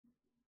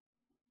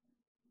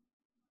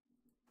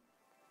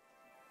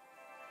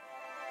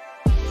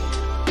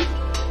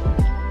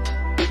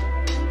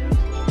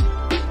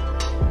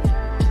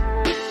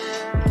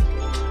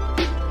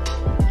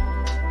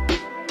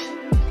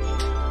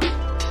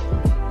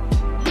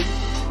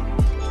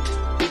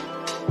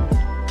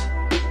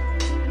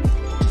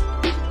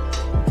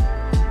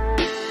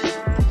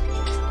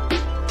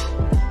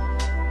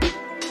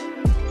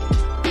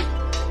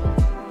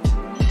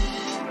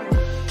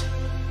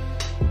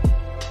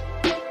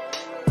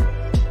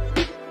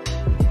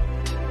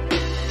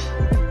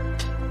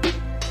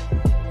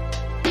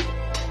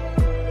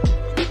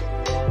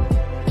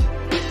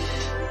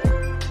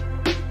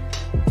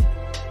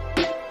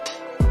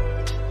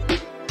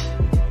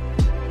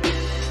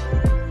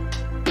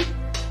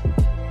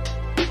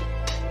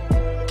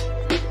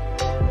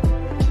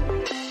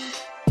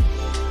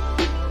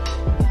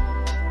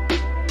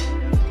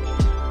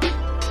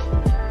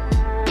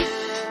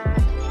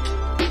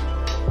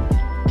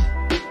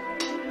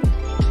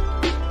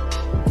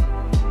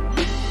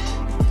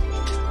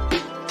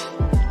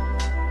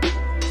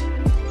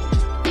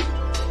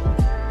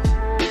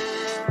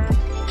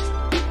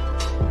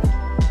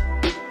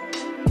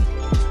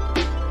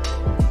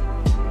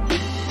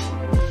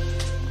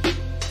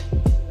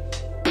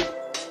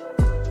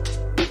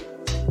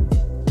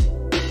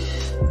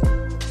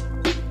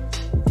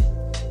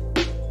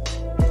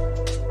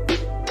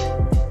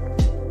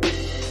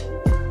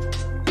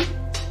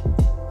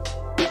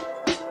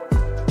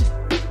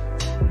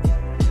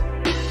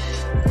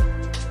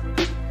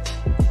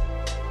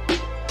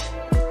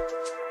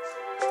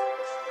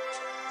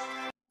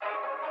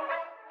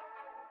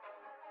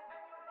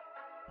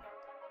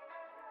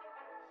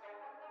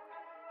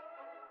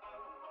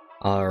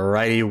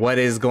Alrighty, what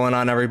is going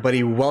on,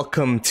 everybody?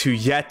 Welcome to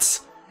yet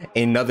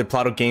another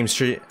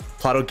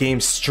Ploto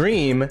game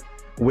stream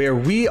where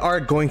we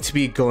are going to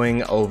be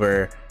going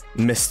over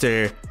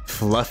Mr.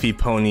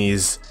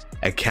 fluffypony's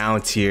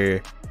account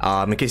here.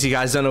 In case you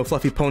guys don't know who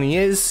fluffypony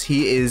is,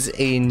 he is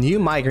a new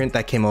migrant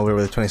that came over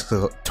with a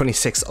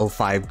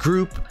 2605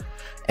 group.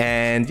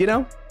 And you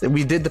know,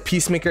 we did the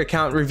Peacemaker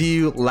account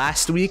review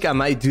last week. I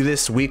might do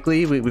this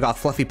weekly. We got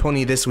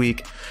fluffypony this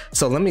week,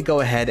 so let me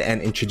go ahead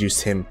and introduce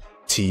him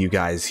to you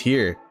guys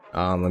here.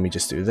 Let me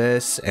just do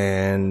this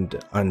and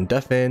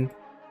undeafen.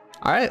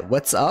 All right,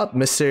 what's up,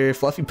 Mr.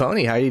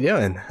 fluffypony? How are you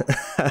doing?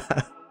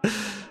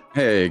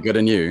 Hey, good,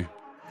 and you?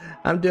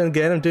 I'm doing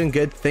good. I'm doing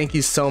good. Thank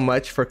you so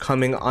much for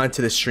coming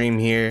onto the stream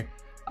here.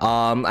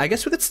 I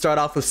guess we could start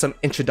off with some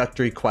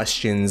introductory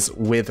questions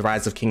with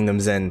Rise of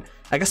Kingdoms, and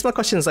I guess my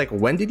question is, like,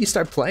 when did you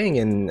start playing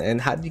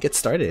and how did you get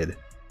started?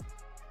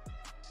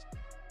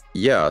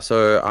 Yeah,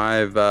 so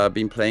I've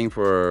been playing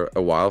for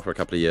a while, for a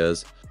couple of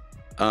years.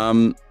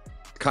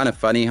 Kind of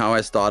funny how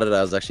I started.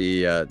 I was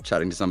actually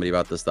chatting to somebody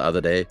about this the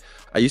other day.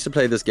 I used to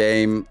play this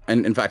game,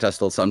 and in fact I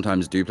still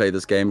sometimes do play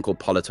this game called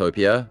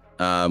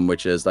Ploto,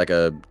 which is like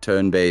a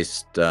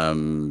turn-based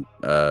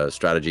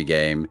strategy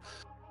game.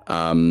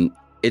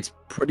 It's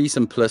pretty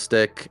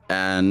simplistic,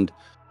 and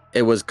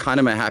it was kind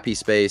of a happy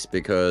space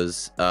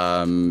because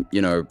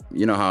you know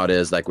how it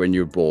is, like when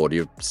you're bored,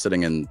 you're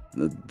sitting in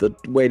the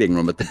waiting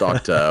room at the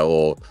doctor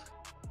or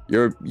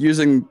you're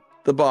using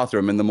the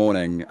bathroom in the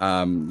morning.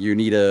 You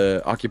need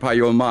to occupy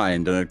your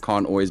mind, and it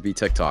can't always be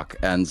TikTok.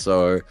 And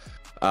so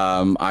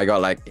I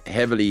got like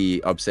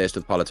heavily obsessed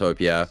with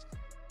Ploto,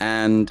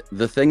 and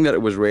the thing that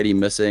it was really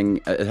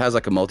missing, it has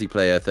like a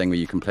multiplayer thing where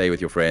you can play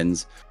with your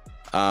friends,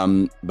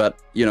 but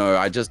you know,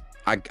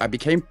 I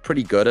became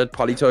pretty good at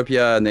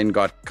Ploto and then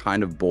got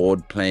kind of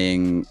bored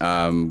playing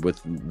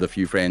with the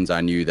few friends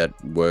I knew that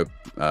were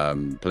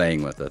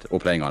playing with it or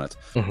playing on it.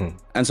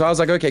 And so I was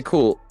like, okay,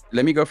 cool,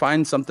 let me go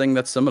find something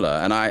that's similar.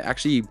 And I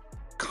actually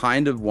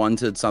kind of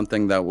wanted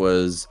something that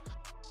was,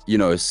 you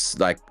know,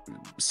 like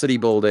city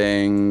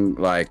building,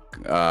 like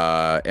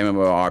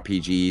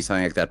MMORPG,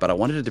 something like that, but I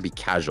wanted it to be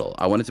casual.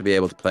 I wanted to be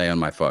able to play on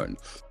my phone.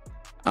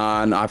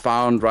 And I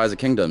found Rise of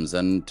Kingdoms,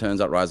 and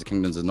turns out Rise of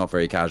Kingdoms is not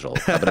very casual,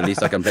 but at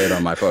least I can play it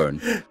on my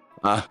phone.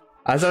 I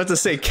was about to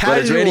say casual.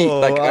 But it's really,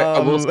 like, I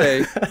will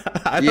say,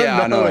 I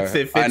don't know if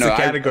it fits the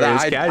category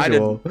as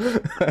casual.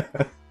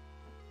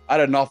 I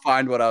did not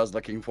find what I was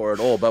looking for at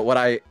all. But what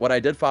I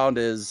did find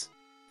is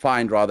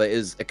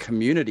a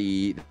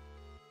community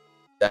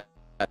that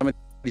some of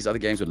these other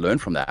games would learn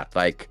from that.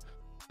 Like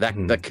that,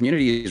 the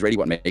community is really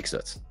what makes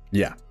it.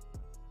 Yeah.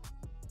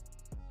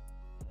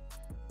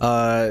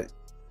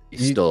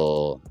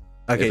 Still,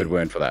 okay, if it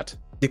weren't for that.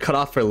 You cut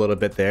off for a little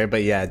bit there,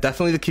 but yeah,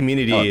 definitely the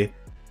community. Oh.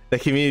 The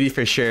community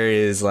for sure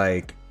is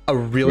like a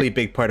really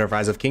big part of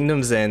Rise of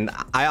Kingdoms, and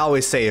I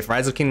always say if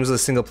Rise of Kingdoms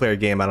was a single player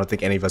game, I don't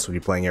think any of us would be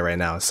playing it right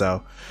now.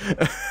 So,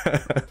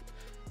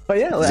 but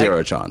yeah,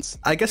 zero chance.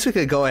 I guess we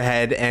could go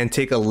ahead and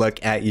take a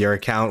look at your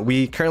account.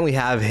 We currently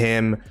have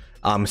him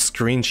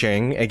screen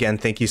sharing. Again,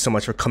 thank you so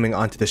much for coming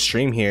onto the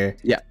stream here.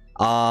 Yeah.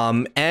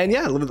 And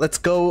yeah, let's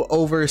go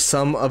over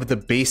some of the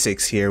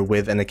basics here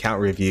with an account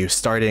review,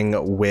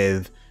 starting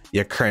with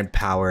your current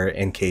power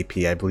in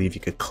KP. I believe you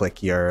could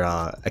click your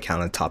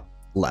account on top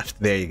left.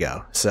 There you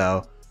go.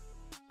 So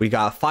we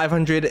got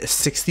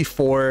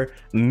 564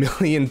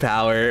 million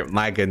power.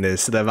 My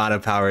goodness, the amount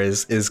of power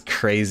is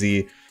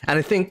crazy. And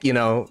I think, you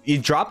know, you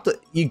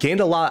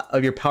gained a lot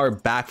of your power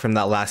back from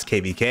that last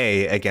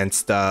KVK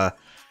against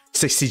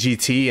 60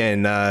 GT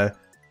and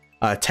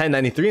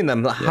 1093 in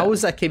them. How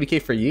was that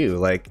KVK for you?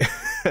 Like,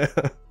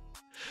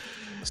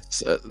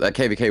 so that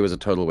KVK was a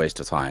total waste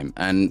of time,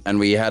 and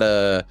we had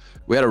a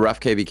rough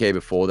KVK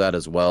before that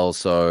as well.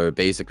 So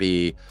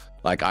basically,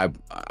 like I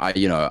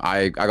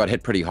got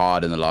hit pretty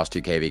hard in the last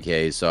two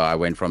KVKs. So I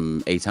went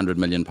from 800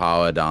 million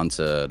power down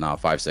to now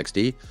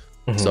 560.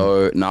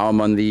 So now I'm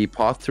on the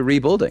path to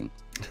rebuilding.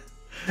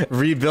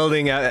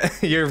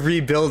 You're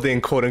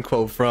rebuilding, quote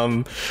unquote,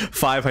 from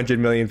 500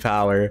 million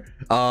power.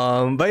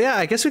 But yeah,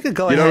 I guess we could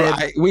go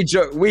ahead. We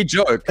joke,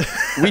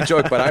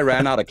 but I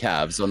ran out of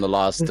calves on the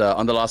last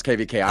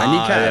KVK. I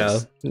need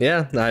calves.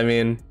 Yeah, I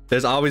mean,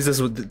 there's always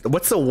this.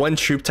 What's the one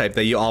troop type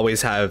that you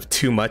always have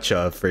too much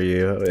of for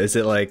you? Is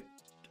it like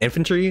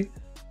infantry,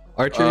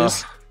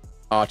 archers?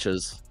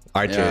 Archers.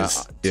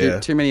 Yeah.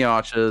 Too many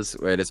archers.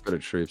 Wait, let's go to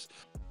troops.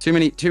 Too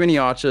many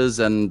archers,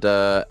 and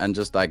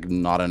just like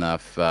not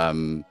enough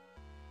calves.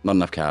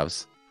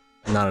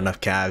 Not enough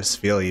calves.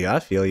 Feel you. I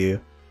feel you.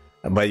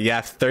 But you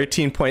have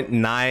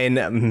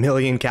 13.9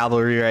 million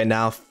cavalry right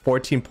now,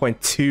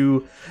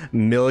 14.2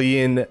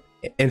 million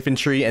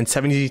infantry, and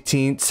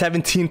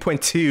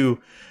 17.2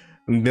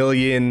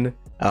 million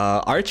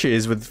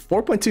archers with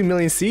 4.2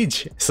 million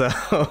siege. So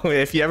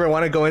if you ever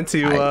want to go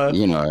into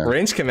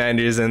range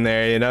commanders in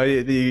there, you know,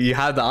 you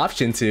have the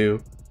option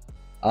to.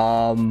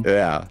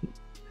 Yeah.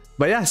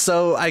 But yeah,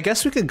 so I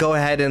guess we could go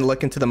ahead and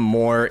look into the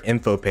more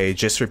info page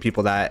just for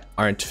people that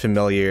aren't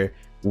familiar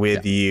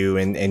with you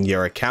and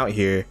your account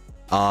here.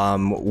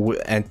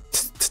 And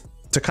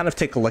to kind of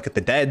take a look at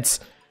the deads,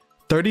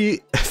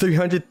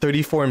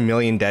 334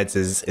 million deads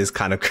is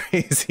kind of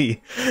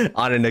crazy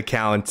on an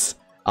account.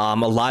 A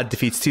lot of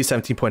defeats,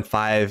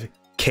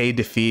 217.5k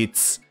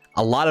defeats,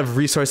 a lot of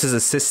resources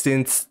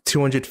assistance,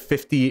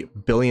 250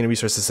 billion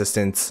resource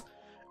assistance.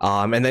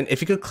 And then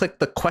if you could click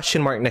the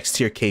question mark next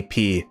to your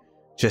KP,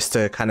 just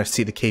to kind of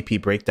see the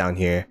KP breakdown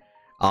here.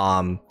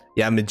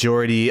 Yeah,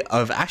 majority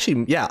of,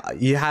 actually, yeah,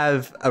 you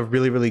have a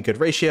really good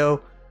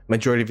ratio.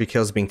 Majority of your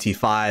kills being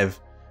T5.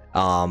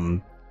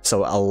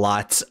 So a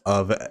lot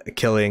of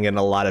killing and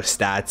a lot of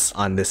stats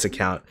on this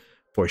account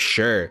for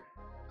sure.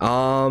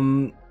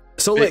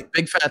 So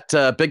big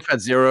fat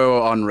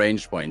 0 on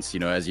range points, you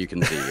know, as you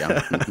can see.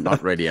 I'm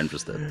not really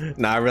interested.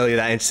 Not really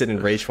that interested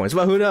in range points,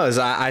 but who knows?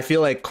 I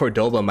feel like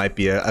Cordoba might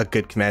be a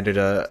good commander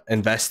to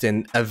invest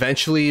in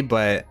eventually,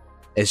 but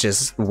it's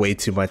just way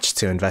too much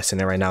to invest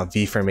in it right now.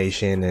 V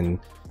formation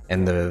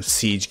and the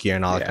siege gear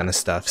and all that kind of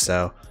stuff.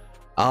 So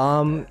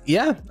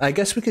yeah, I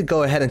guess we could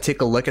go ahead and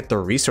take a look at the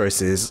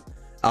resources.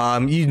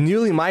 You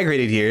newly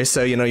migrated here,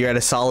 so you know you're at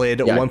a solid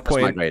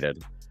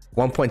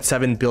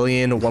 1.7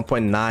 billion,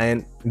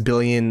 1.9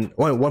 billion,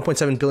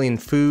 1.7 billion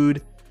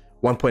food,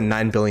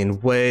 1.9 billion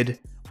wood,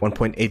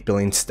 1.8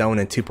 billion stone,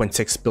 and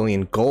 2.6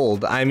 billion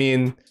gold. I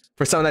mean,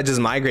 for someone that just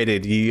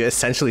migrated, you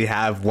essentially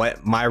have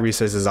what my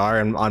resources are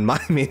on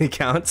my main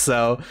account,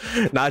 so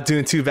not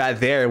doing too bad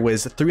there.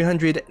 Was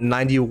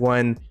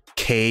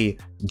 391k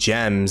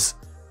gems.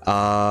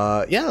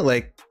 Yeah,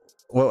 like,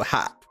 well,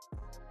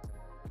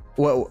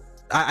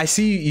 I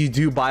see you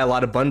do buy a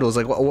lot of bundles.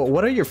 Like,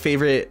 what are your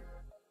favorite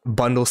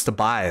bundles to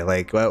buy?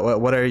 Like,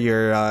 what are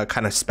your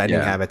kind of spending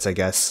habits, I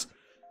guess?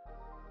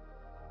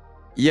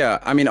 Yeah,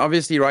 I mean,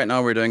 obviously right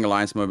now we're doing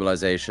alliance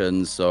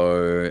mobilization,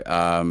 so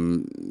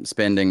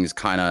spending's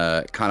kind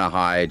of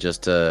high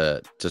just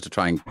to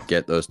try and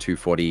get those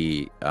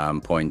 240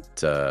 point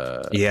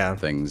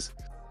things.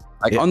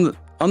 Like on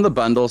the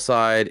bundle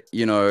side,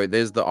 you know,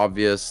 there's the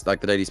obvious,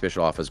 like the daily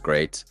special offer is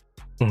great.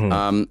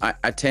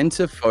 I tend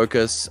to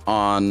focus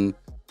on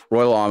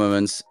Royal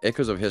Armaments,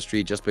 Echoes of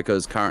History, just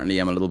because currently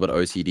I'm a little bit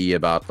OCD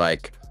about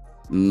like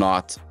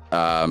not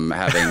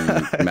having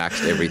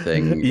maxed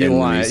everything in the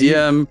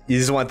museum. You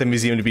just want the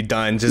museum to be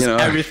done, just, you know,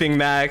 everything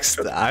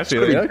maxed. I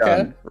feel like,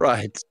 okay,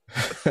 right.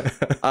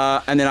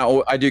 And then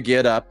I do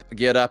Geared Up.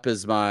 Geared Up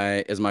is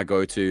my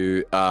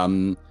go-to.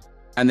 And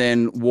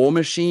then War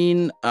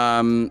Machine.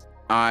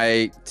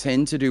 I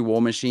tend to do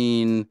War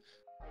Machine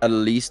at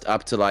least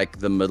up to like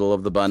the middle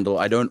of the bundle.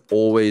 I don't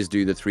always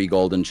do the 3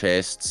 golden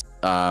chests,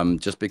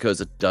 just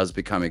because it does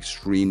become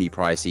extremely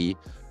pricey.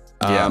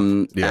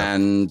 And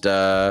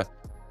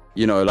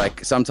you know,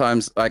 like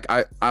sometimes, like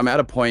I'm at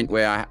a point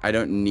where I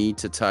don't need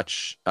to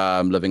touch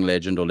Living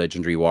Legend or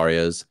Legendary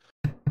Warriors.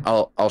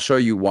 I'll show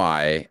you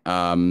why.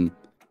 I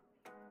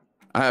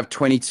have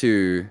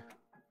 22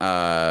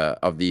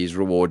 of these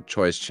reward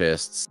choice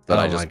chests that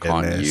I just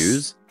can't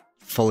use.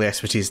 Fully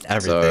expertise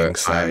everything,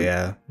 so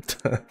yeah.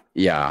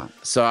 Yeah,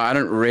 so I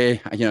don't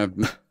really, you know,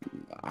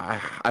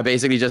 I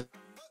basically just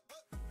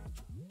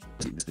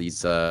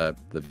these the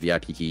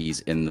VIP keys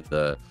in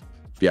the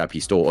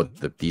VIP store, or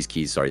these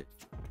keys, sorry.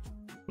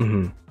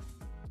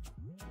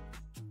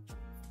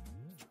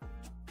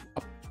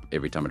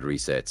 Every time it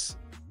resets.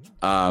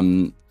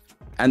 And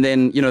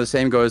then, you know, the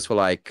same goes for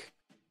like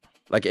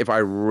if I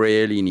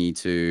really need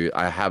to,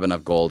 I have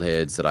enough gold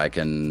heads that I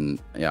can,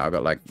 yeah, I've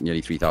got like nearly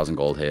 3,000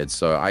 gold heads,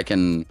 so I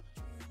can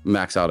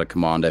max out a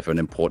commander if an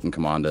important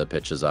commander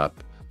pitches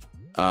up.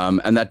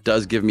 And that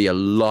does give me a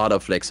lot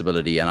of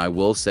flexibility. And I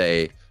will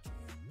say,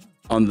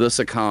 on this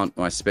account,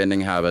 my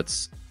spending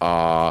habits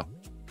are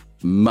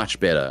much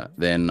better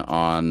than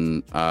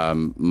on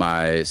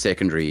my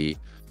secondary,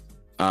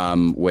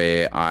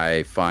 where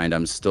I find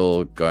I'm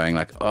still going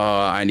like,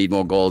 oh, I need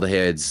more gold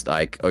heads.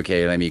 Like,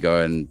 okay, let me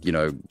go and, you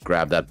know,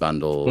 grab that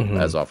bundle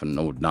as often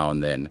or now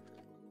and then.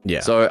 Yeah.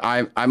 So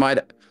I might,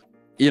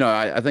 you know,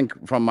 I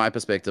think from my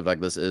perspective, like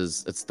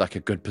it's like a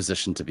good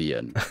position to be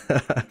in.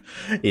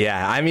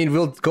 Yeah, I mean,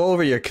 we'll go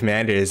over your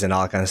commanders and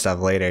all kind of stuff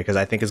later, because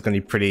I think it's going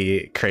to be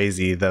pretty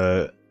crazy,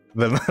 the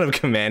amount of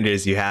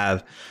commanders you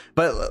have.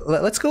 But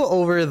let's go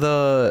over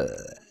the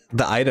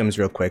items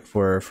real quick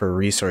for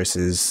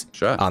resources.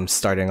 Sure.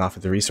 Starting off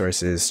with the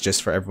resources,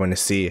 just for everyone to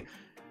see.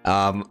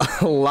 A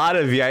lot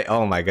of VIP.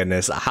 Oh my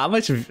goodness, how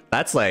much?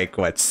 That's like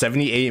what,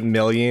 78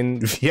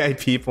 million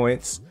VIP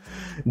points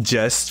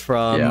just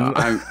from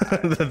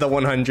the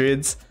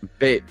 100s.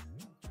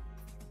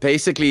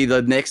 Basically,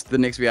 the next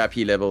VIP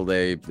level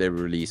they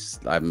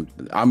release, I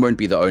won't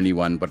be the only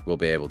one, but we'll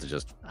be able to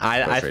just.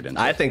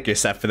 I think you're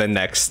set for the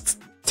next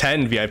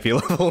 10 VIP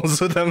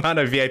levels with the amount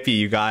of VIP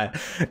you got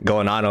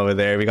going on over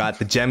there. We got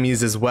the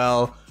gemmies as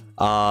well.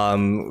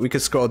 We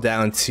could scroll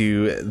down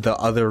to the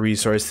other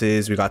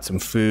resources. We got some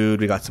food,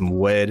 we got some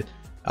wood.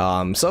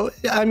 So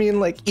I mean,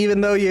 like, even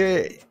though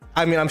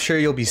I'm sure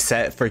you'll be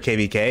set for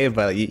KVK,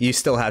 but you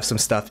still have some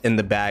stuff in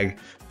the bag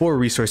for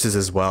resources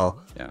as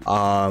well.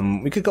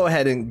 We could go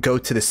ahead and go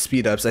to the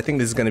speed ups. I think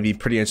this is going to be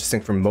pretty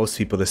interesting for most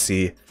people to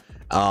see.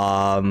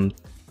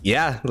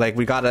 yeah, like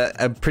we got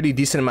a pretty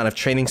decent amount of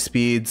training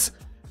speeds.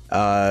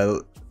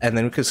 And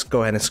then we could just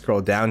go ahead and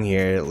scroll down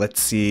here. Let's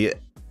see.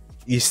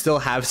 You still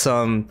have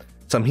some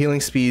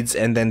healing speeds,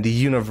 and then the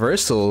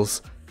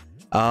universals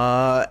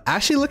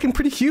actually looking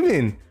pretty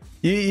human.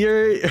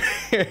 You're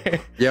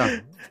yeah.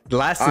 The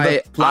last couple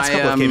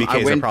of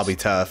KVKs are probably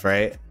tough,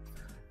 right?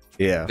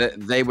 Yeah,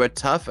 they were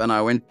tough, and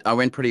I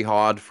went pretty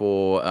hard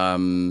for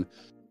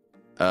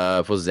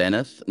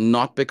Zenith,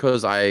 not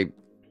because I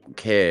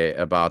care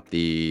about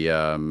the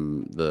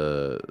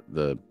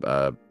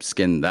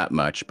skin that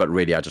much, but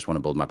really I just want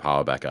to build my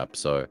power back up.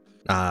 So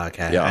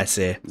okay, yeah, I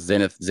see.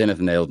 Zenith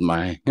nailed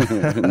me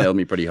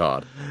pretty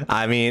hard.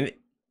 I mean,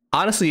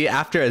 honestly,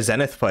 after a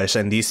Zenith push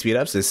and these speed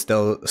ups is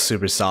still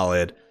super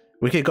solid.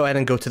 We could go ahead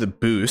and go to the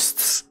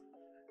boosts.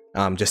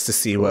 Just to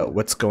see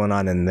what's going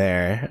on in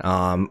there.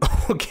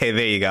 Okay,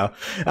 there you go.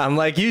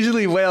 Like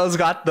usually whales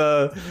got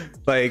the,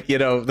 like, you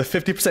know, the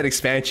 50%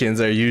 expansions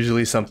are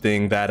usually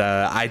something that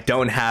I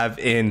don't have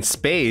in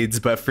spades,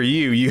 but for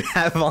you, you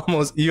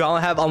all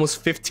have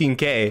almost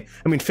 15k.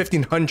 I mean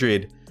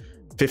 1500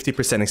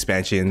 50%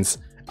 expansions.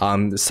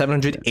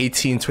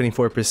 718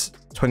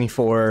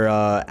 24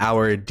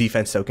 hour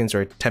defense tokens,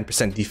 or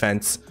 10%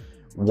 defense,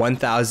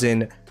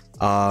 1000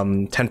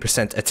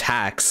 10%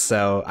 attacks.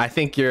 So I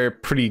think you're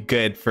pretty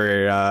good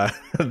for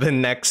the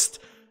next.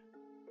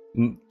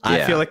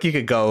 I feel like you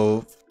could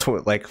go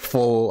like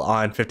full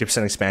on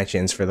 50%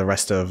 expansions for the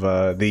rest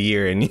of the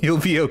year, and you'll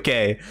be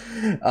okay.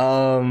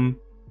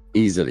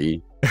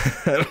 Easily.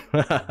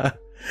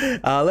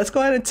 Let's go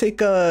ahead and take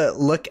a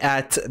look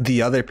at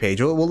the other page.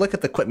 We'll look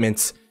at the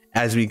equipments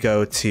as we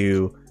go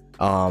to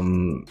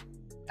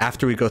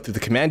after we go through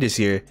the commanders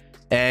here.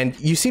 And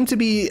you seem to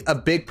be a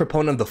big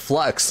proponent of the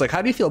flux. Like,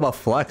 how do you feel about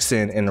flux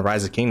in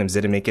Rise of Kingdoms?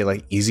 Did it make it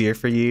like easier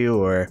for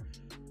you, or?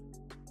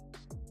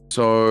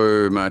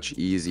 So much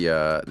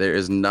easier. There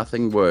is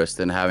nothing worse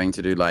than having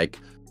to do like,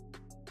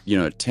 you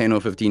know, 10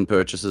 or 15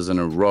 purchases in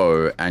a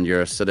row, and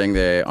you're sitting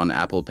there on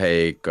Apple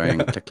Pay going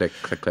click, click,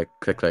 click, click,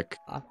 click, click.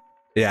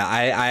 Yeah,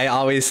 I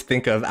always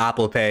think of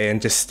Apple Pay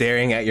and just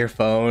staring at your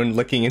phone,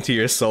 looking into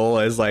your soul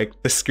as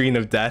like the screen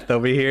of death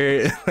over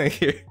here.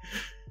 Like,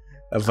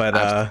 but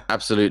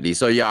absolutely.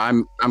 So yeah,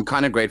 I'm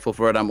kind of grateful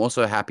for it. I'm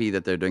also happy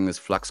that they're doing this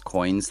flux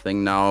coins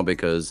thing now,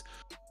 because,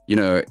 you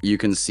know, you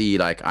can see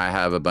like I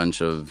have a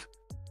bunch of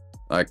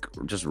like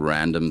just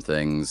random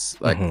things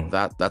like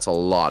that's a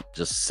lot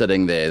just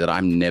sitting there that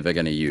I'm never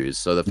going to use.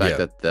 So the fact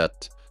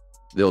that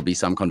there'll be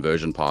some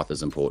conversion path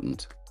is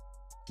important.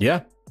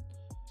 Yeah.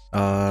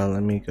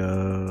 Let me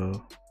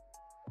go.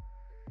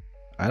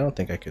 I don't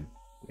think I could.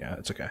 Yeah,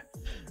 it's okay.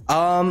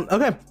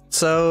 Okay,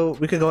 so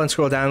we could go and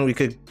scroll down. We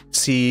could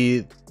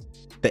see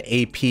the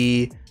AP.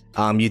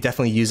 You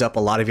definitely use up a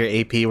lot of your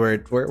AP.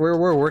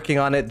 We're working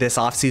on it this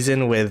off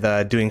season with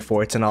doing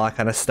forts and all that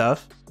kind of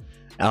stuff.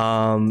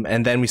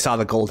 And then we saw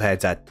the gold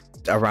heads at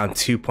around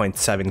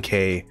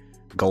 2.7k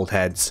gold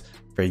heads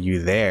for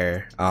you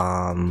there.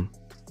 A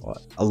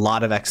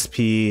lot of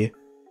XP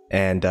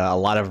and a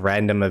lot of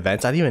random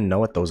events. I don't even know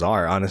what those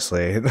are,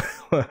 honestly.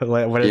 What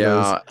are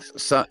those?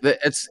 So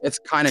it's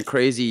kind of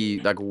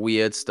crazy, like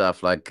weird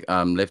stuff, like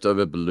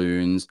leftover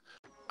balloons.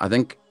 I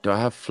think, do I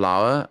have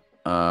flour?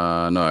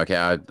 No, okay,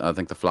 I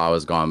think the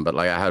flour's gone, but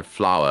like I had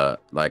flour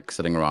like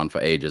sitting around for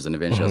ages, and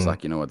eventually I was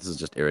like, you know what, this is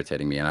just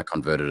irritating me, and I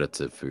converted it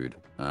to food.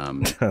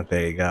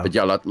 There you go. But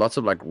yeah, lots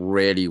of like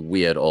really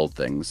weird old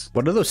things.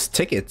 What are those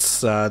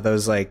tickets?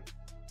 Those like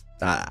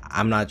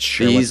I'm not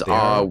sure. These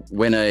are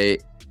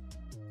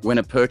when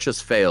a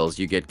purchase fails,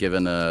 you get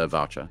given a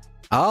voucher.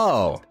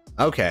 Oh,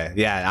 okay.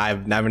 Yeah,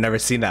 I've never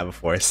seen that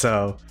before.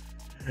 So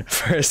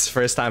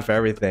first time for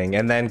everything.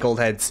 And then gold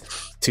heads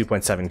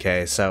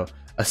 2.7k. So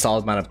a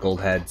solid amount of gold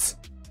heads.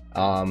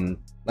 Let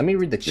me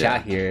read the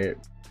chat here.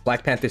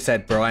 Black Panther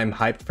said, "Bro, I'm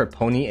hyped for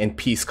Pony and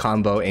Peace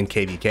combo in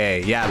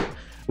KVK." Yeah,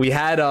 we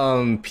had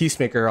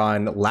Peacemaker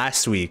on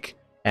last week,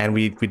 and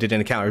we did an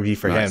account review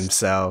for him.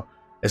 So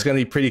it's gonna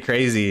be pretty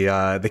crazy.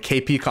 The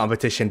KP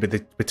competition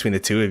between the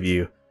two of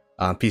you.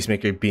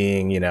 Peacemaker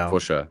being, you know,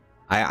 for sure.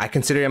 I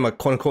consider him a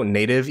quote unquote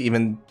native.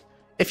 Even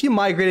if you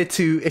migrated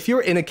if you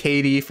were in a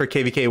KD for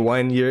KVK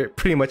 1, you're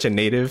pretty much a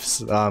native.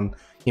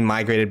 He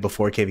migrated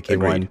before KVK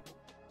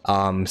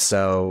 1.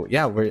 So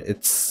yeah,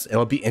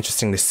 it'll be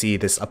interesting to see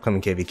this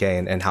upcoming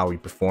KVK and how we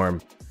perform.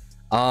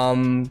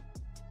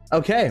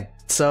 Okay,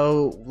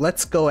 so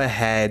let's go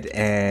ahead,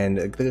 and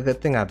the good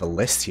thing I have a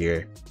list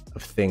here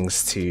of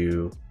things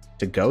to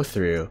go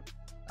through.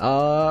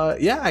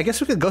 Yeah, I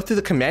guess we could go through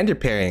the commander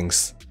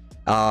pairings.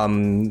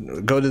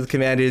 Go to the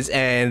commanders,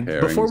 and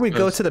before we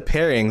go to the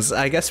pairings,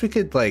 I guess we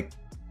could I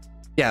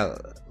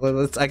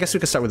guess we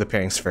could start with the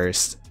pairings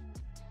first.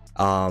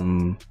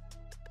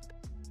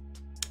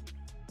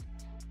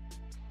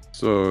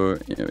 So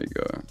here we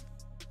go.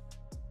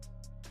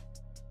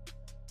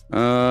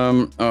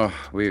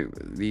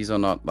 These are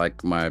not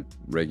like my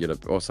regular,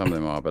 or some of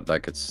them are, but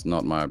like it's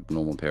not my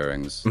normal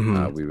pairings.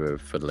 We were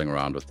fiddling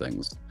around with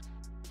things.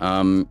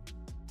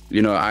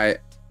 You know,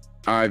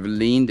 I've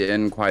leaned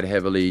in quite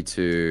heavily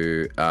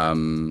to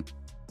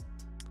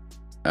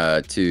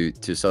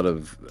to sort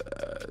of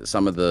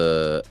some of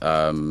the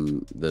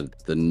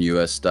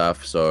newer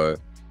stuff. So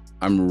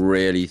I'm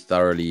really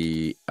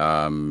thoroughly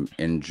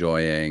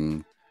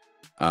enjoying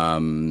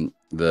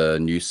the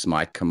new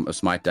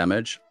smite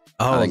damage.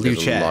 Oh, I think there's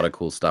Luce. a lot of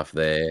cool stuff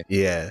there.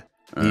 Yeah.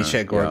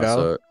 Luce Gorgo. Yeah,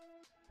 so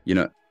you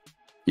know,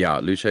 yeah,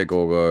 Luce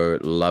Gorgo,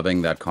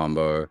 loving that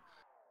combo.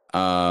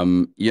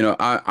 You know,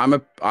 I'm a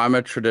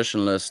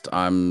traditionalist.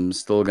 I'm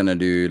still gonna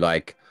do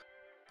like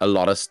a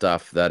lot of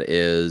stuff that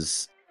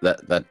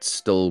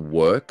still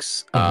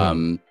works.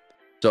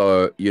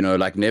 So, you know,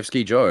 like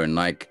Nevsky Joan,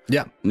 like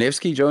Yeah.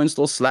 Nevsky Joan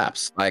still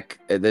slaps. Like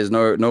there's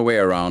no way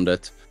around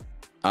it.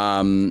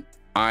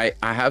 I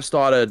have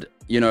started,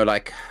 you know,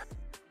 like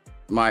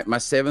my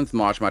 7th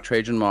March, my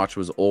Trajan March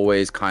was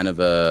always kind of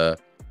a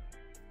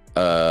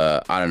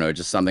I don't know,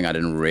 just something I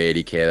didn't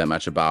really care that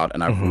much about,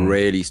 and I've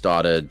really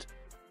started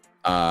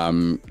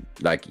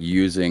like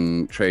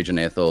using Trajan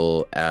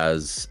Ethel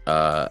as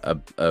a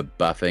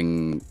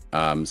buffing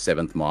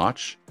 7th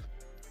March.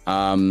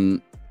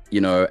 You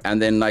know, and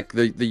then like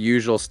the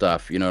usual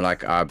stuff, you know,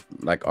 like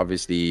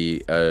obviously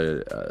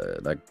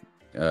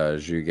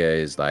Zhuge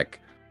is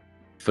like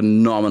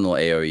phenomenal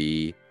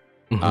AoE,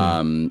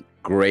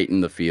 great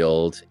in the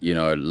field, you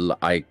know.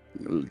 I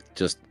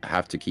just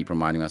have to keep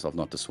reminding myself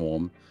not to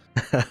swarm.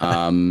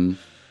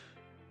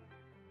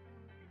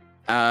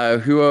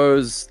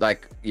 Huo's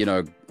like, you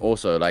know,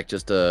 also like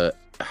just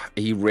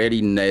he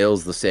really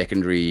nails the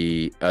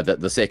secondary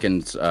the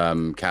second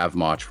Cav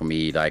March for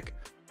me, like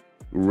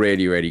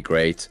really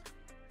great.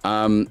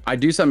 I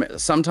do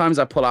sometimes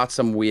I pull out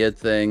some weird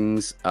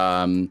things.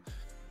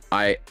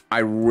 I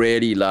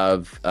really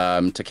love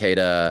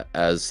Takeda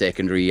as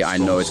secondary. I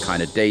know it's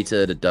kind of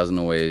dated, it doesn't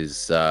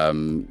always hit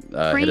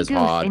as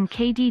hard, in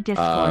KD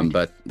Discord.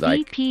 but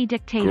like great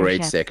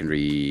dictatorship.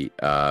 secondary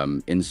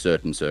in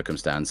certain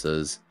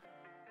circumstances.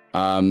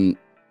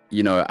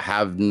 You know,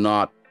 have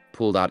not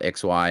pulled out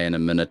XY in a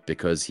minute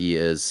because he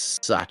is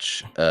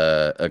such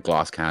a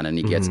glass cannon.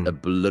 He gets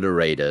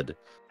obliterated,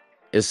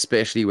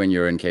 especially when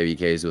you're in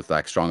KVKs with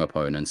like strong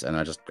opponents, and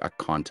I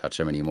can't touch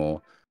him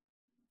anymore.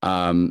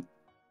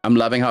 I'm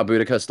loving how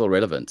Boudica is still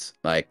relevant.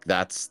 Like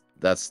that's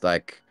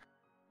like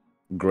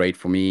great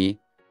for me.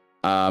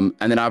 And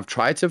then I've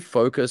tried to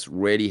focus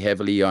really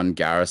heavily on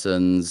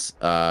garrisons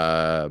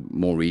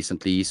more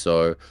recently.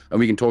 So, and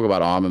we can talk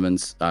about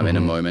armaments in a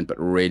moment, but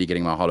really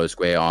getting my hollow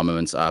square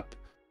armaments up.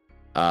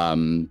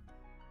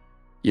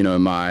 You know,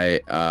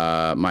 my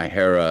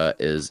Hera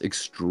is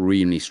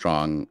extremely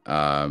strong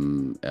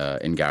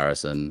in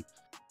garrison,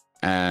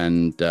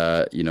 and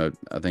you know,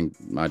 I think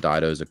my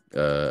Dido's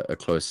a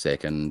close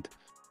second.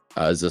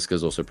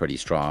 Ziska's also pretty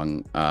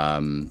strong.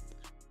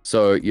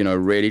 So, you know,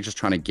 really just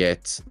trying to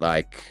get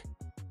like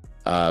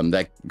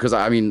that, because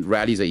I mean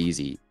rallies are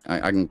easy.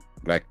 I can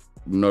like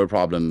no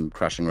problem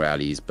crushing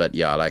rallies, but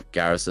yeah, like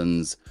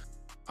garrisons,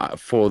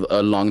 for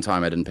a long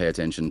time I didn't pay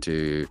attention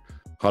to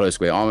hollow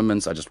square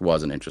armaments. I just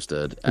wasn't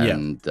interested,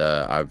 and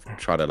I've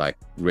tried to like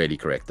really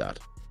correct that.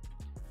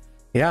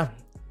 Yeah,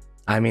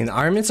 I mean,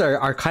 armaments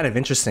are kind of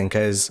interesting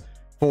because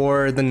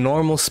for the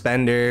normal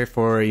spender,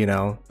 for, you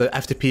know, the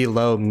FTP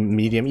low,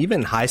 medium,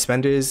 even high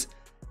spenders,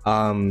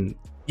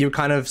 you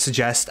kind of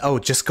suggest, oh,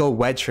 just go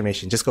wedge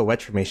formation,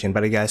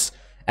 but I guess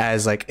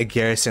as like a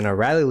garrison or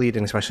rally lead,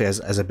 and especially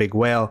as a big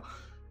whale,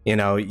 you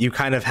know, you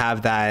kind of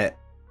have that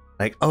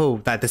like, oh,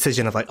 that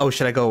decision of like, oh,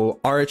 should I go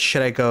arch,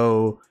 should I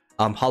go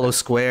hollow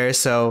square?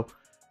 So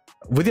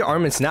with your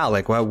armaments now,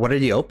 like what are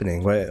you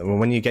opening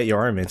when you get your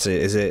armaments?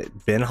 Is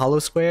it been hollow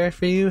square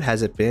for you?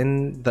 Has it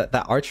been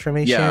that arch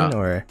formation?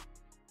 Or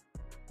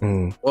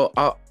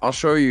well, I'll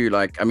show you.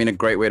 Like, I mean, a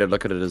great way to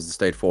look at it is the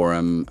state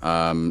forum.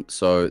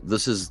 So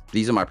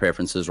these are my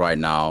preferences right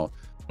now.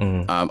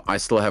 I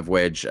still have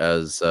wedge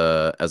as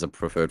a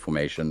preferred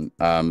formation.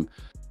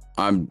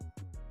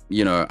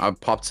 You know, I've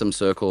popped some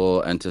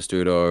circle and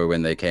testudo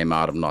when they came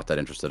out. I'm not that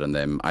interested in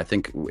them. I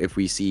think if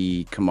we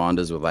see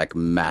commanders with like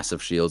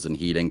massive shields and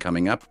healing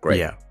coming up, great.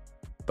 Yeah,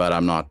 but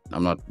I'm not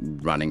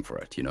running for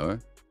it, you know.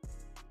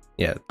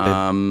 Yeah,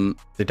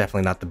 they're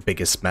definitely not the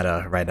biggest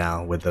meta right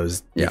now with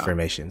those new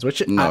formations,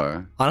 which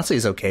honestly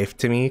is okay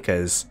to me,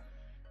 because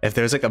if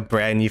there's like a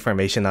brand new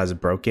formation that was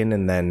broken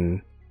and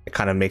then it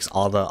kind of makes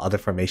all the other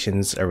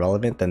formations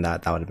irrelevant, then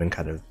that would have been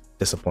kind of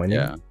disappointing.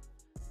 Yeah,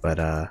 but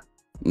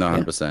no,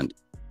 100%.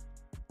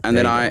 And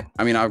then I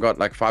mean, I've got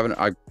like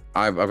 500.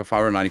 I've got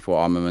 594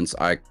 armaments.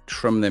 I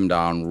trim them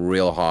down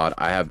real hard.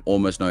 I have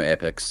almost no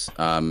epics,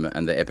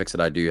 and the epics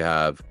that I do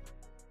have,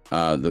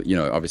 you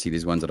know, obviously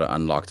these ones that are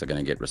unlocked are going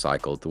to get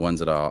recycled. The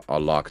ones that are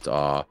locked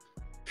are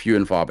few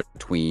and far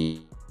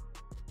between,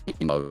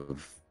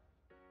 of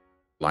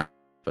like,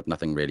 but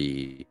nothing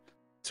really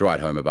to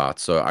write home about.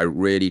 So I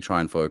really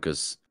try and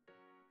focus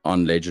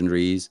on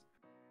legendaries.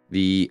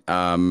 The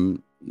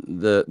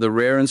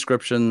rare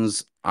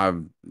inscriptions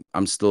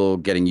I'm still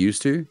getting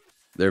used to.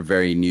 They're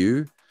very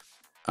new.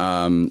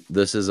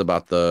 This is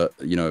about the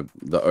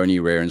only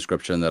rare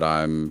inscription that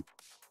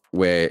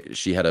where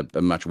she had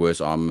a much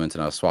worse armament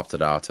and I swapped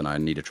it out and I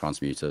need to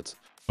transmute it.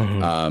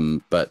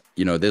 But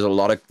you know, there's a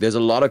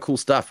lot of cool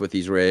stuff with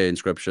these rare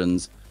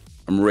inscriptions.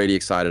 I'm really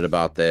excited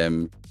about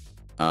them.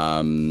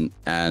 I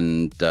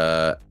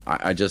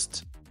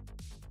just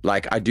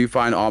like, I do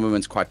find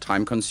armaments quite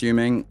time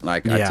consuming.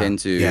 Like I tend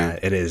to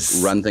it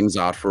is run things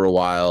out for a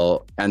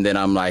while, and then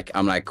I'm like,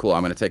 cool,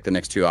 I'm gonna take the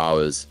next 2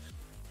 hours.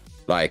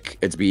 Like,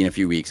 it's been a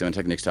few weeks, I'm gonna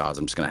take the next 2 hours,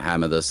 I'm just gonna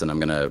hammer this, and I'm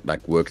gonna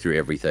like work through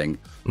everything.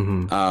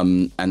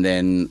 And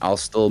then I'll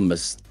still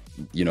miss,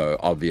 you know,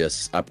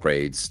 obvious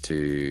upgrades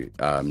to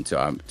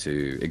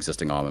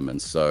existing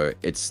armaments. So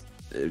it's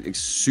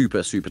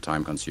super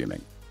time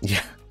consuming.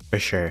 Yeah, for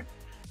sure.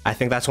 I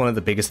think that's one of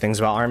the biggest things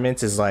about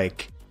armaments is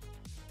like,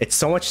 it's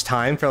so much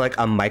time for like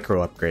a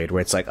micro upgrade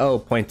where it's like, oh,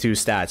 0.2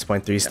 stats,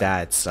 0.3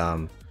 stats.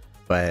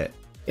 But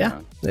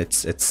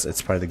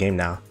it's part of the game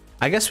now.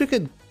 I guess we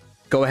could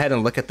go ahead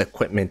and look at the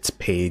equipment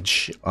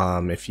page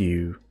if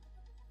you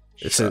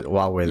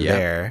while we're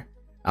there,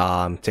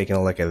 taking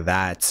a look at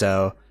that.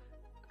 So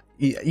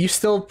you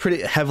still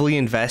pretty heavily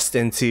invest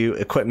into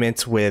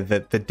equipment with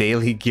the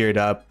daily geared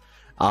up.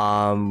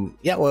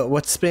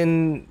 What's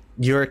been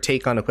your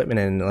take on equipment,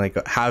 and like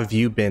how have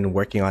you been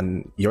working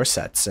on your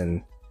sets,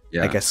 and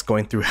I guess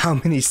going through how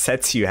many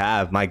sets you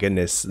have? My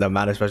goodness, the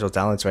amount of special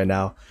talents right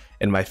now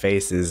in my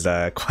face is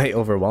quite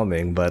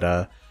overwhelming.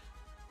 But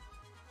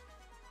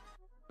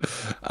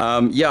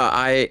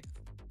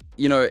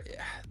you know,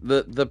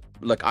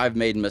 look, I've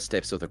made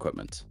missteps with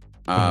equipment.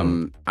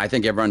 I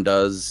think everyone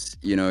does.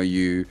 You know,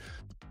 you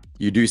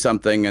do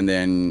something and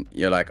then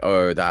you're like,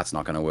 oh, that's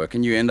not going to work,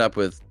 and you end up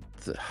with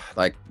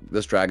like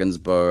this Dragon's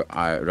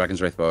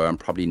Wraith bow. I'm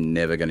probably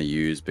never going to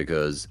use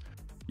because,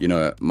 you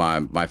know,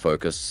 my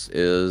focus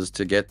is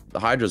to get the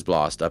Hydra's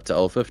Blast up to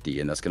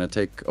L50, and that's going to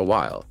take a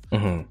while.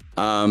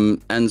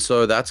 And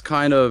so that's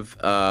kind of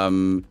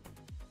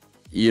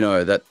you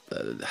know, that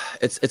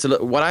it's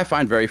what I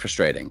find very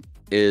frustrating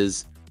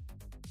is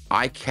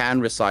I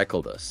can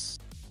recycle this,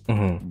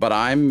 but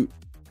I'm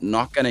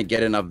not going to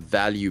get enough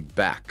value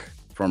back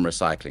from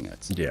recycling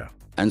it. Yeah.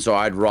 And so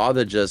I'd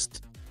rather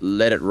just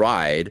let it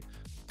ride,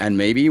 and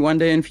maybe one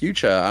day in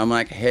future I'm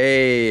like,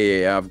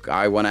 hey,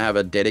 I want to have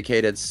a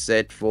dedicated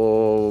set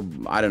for,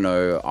 I don't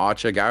know,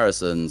 archer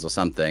garrisons or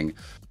something.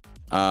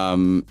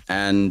 And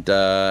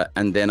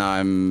then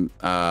I'm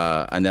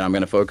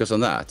going to focus on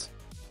that.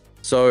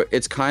 So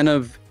it's kind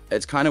of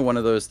one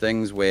of those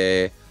things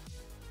where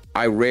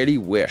I really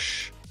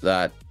wish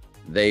that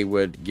they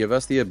would give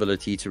us the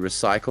ability to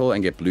recycle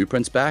and get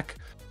blueprints back,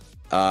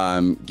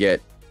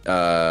 get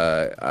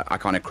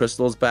iconic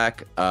crystals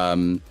back.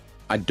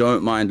 I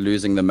don't mind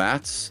losing the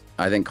mats.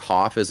 I think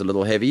half is a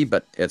little heavy,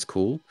 but it's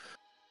cool.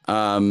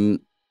 I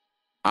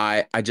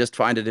just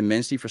find it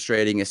immensely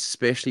frustrating,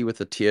 especially with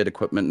the tiered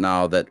equipment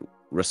now, that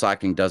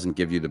recycling doesn't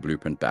give you the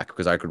blueprint back,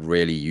 because I could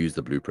really use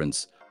the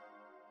blueprints,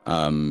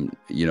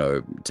 you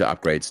know, to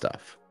upgrade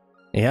stuff.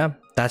 Yeah,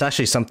 that's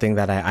actually something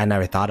that I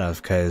never thought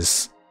of,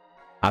 because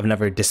I've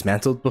never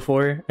dismantled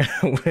before.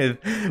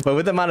 But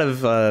with the amount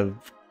of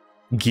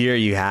gear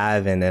you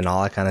have and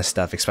all that kind of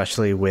stuff,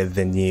 especially with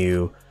the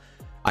new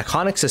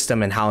iconic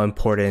system and how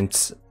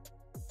important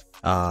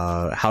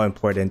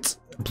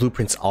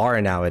blueprints are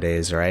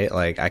nowadays, right?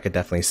 Like, I could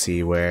definitely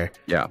see where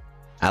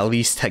at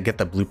least get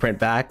the blueprint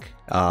back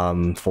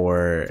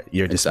for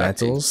your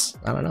dismantles.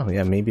 I don't know.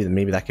 Yeah,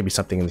 maybe that could be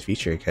something in the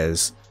future,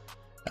 because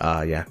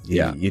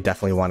you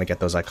definitely want to get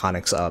those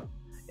iconics up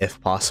if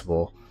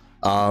possible.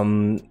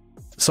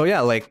 So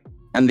yeah, like,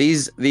 and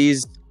these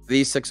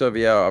 6 over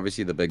here are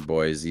obviously the big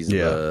boys. These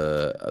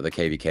are the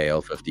KVK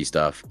L50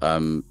 stuff.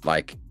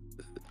 Like,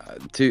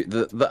 to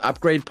the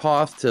upgrade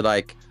path to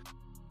like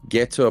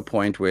get to a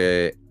point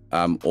where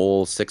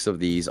all 6 of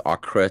these are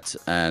crit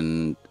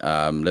and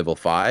level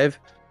 5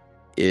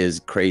 is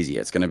crazy.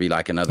 It's going to be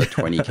like another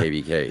 20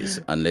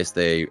 KVKs unless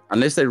they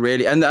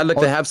really, and look,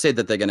 they have said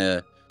that they're going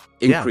to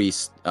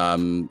increase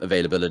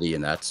availability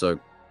in that. So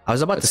I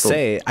was about to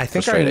say, I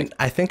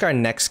think our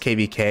next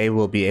KVK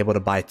will be able to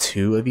buy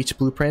 2 of each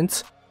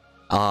blueprint.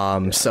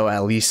 So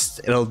at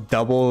least it'll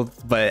double,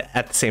 but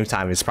at the same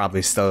time, it's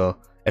probably still,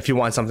 if you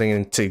want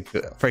something to,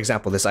 for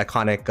example, this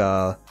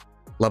iconic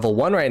level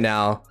 1 right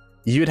now,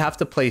 you'd have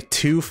to play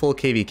 2 full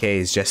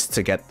KVKs just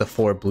to get the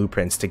 4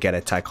 blueprints to get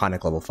it to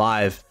iconic level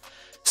 5.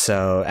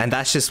 So, and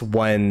that's just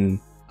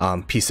one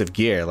piece of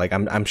gear. Like,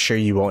 I'm sure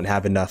you won't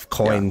have enough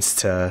coins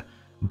to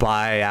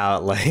buy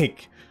out,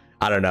 like,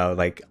 I don't know,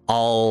 like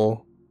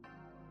all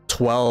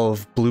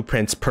 12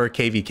 blueprints per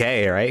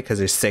KVK, right? Because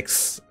there's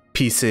 6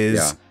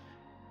 pieces.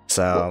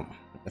 So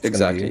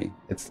exactly.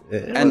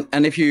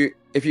 And if you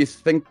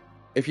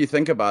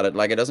think about it,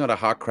 like, it doesn't matter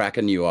how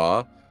kraken you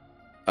are,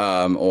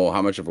 or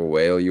how much of a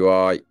whale you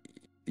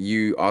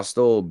are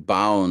still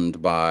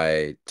bound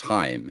by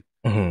time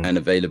and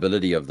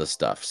availability of the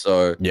stuff.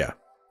 So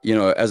you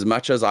know, as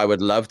much as I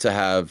would love to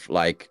have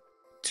like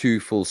 2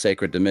 full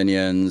Sacred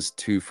Dominions,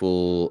 2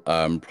 full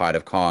Pride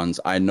of Khans,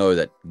 I know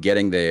that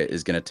getting there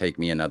is going to take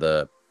me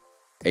another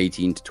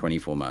 18 to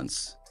 24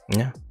 months.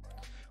 Yeah.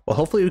 Well,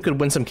 hopefully we could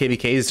win some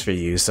KVKs for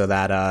you, so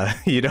that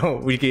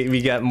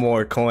we get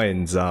more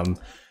coins.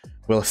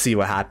 we'll see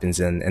what happens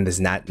in this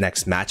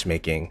next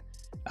matchmaking.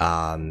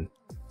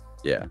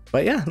 Yeah.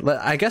 But yeah,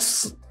 I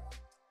guess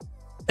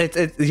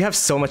you have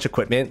so much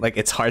equipment, like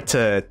it's hard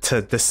to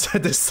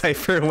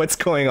decipher what's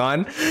going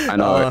on. I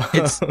know.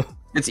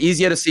 It's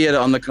easier to see it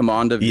on the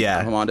commander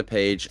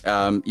page.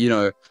 You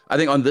know, I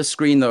think on this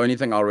screen the only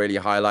thing I'll really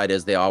highlight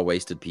is there are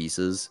wasted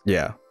pieces.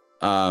 Yeah.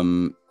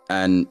 And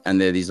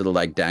there are these little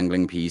like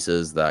dangling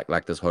pieces that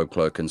like this hope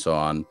cloak and so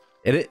on.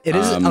 It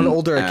is an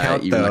older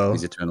account even though. Like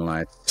these Eternal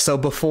Knights. So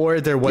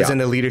before there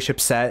wasn't a leadership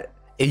set.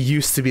 It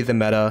used to be the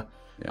meta.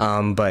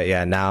 Yeah. But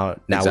yeah, now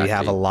we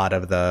have a lot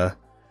of the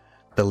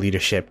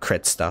leadership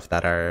crit stuff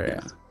that are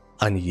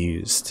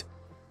unused.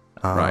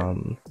 Right.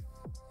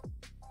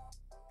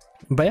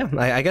 But yeah,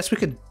 I guess we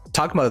could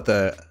talk about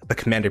the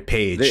commander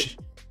page.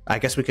 I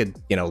guess we could,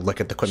 you know,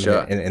 look at the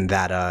equipment in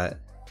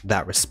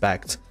that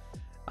respect.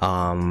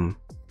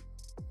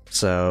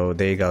 So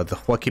there you go, the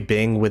Huaki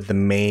Bing with the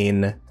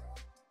main.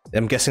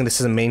 I'm guessing this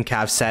is a main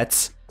cav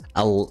set.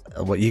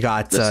 What you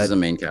got? This is a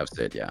main cav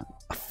set, yeah.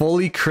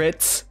 Fully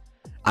crit,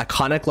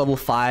 iconic level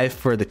 5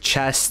 for the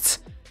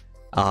chest,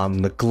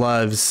 the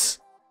gloves,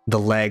 the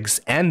legs,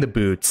 and the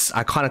boots.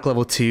 Iconic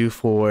level 2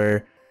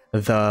 for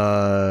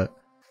the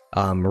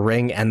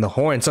ring and the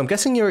horn. So I'm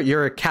guessing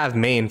you're a cav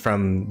main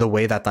from the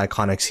way that the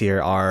iconics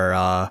here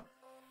are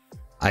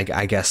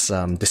I guess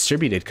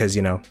distributed, because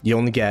you know you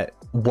only get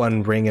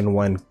one ring and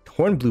one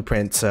horn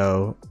blueprint,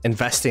 so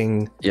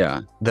investing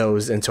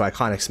those into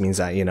iconics means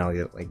that, you know,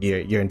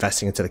 you're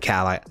investing into the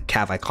cav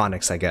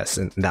iconics, I guess,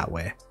 in that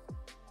way.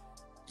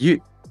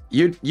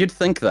 You'd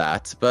think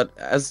that, but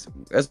as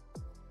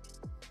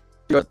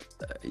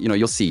you know,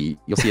 you'll see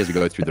as we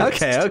go through the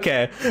okay rest.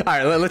 Okay, all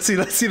right, let's see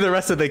the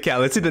rest of the cav.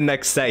 Let's see the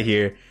next set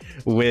here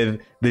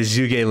with the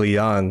Zhuge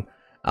Liang.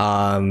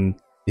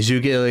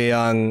 Zhuge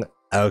Liang,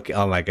 okay,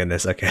 oh my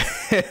goodness, okay.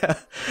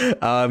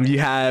 You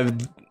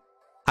have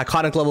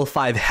iconic level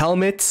 5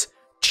 helmet,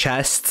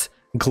 chest,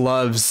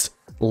 gloves,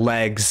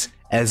 legs,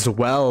 as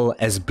well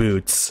as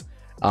boots.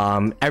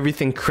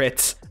 Everything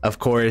crit, of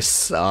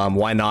course.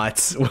 Why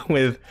not?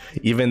 With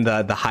even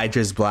the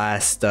Hydra's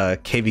Blast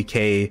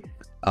KVK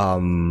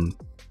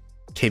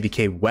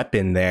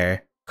weapon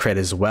there, crit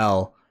as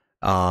well.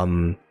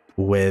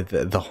 With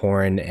the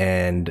horn,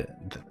 and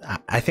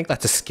I think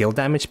that's a skill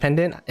damage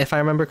pendant, if I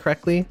remember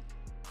correctly.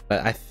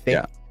 But I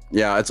think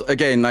yeah, it's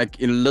again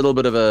like a little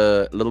bit of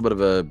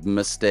a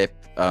misstep,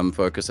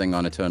 focusing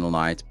on Eternal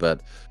Knight,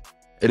 but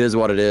it is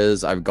what it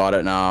is. I've got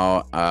it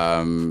now.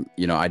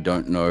 You know, I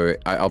don't know.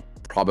 I'll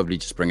probably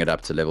just bring it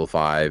up to level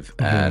 5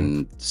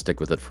 and stick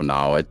with it for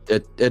now.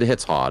 It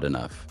hits hard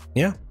enough.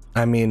 Yeah,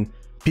 I mean,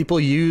 people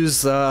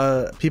use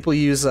I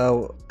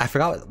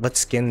forgot what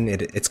skin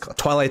it's called.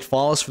 Twilight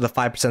Falls for the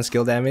 5%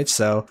 skill damage.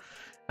 So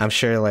I'm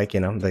sure, like,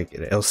 you know, like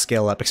it'll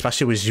scale up,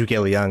 especially with Zhuge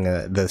Liang,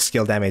 the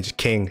skill damage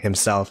king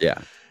himself.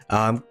 Yeah.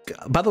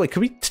 By the way,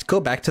 could we go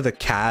back to the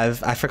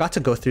cav? I forgot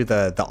to go through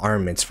the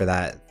armaments for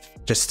that,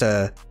 just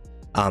to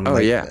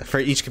for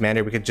each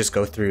commander we could just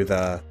go through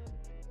the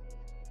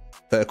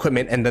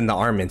equipment and then the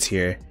armaments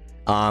here.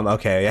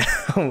 Okay.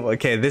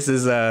 Okay, this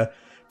is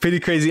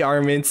pretty crazy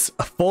armaments,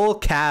 a full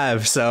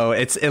cav, so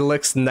it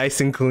looks nice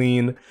and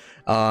clean.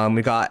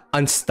 We got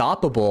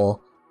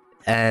Unstoppable,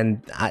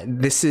 and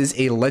this is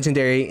a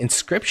legendary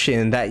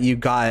inscription that you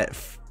got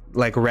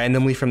like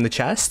randomly from the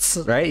chests,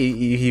 right?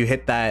 You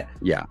hit that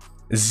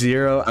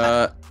 0.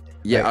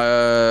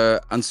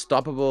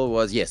 Unstoppable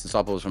was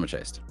from a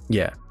chest.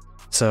 Yeah.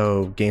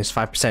 So gains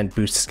 5%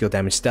 boost to skill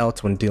damage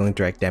dealt when dealing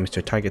direct damage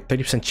to a target.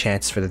 30%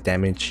 chance for the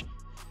damage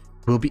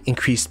will be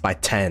increased by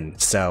 10.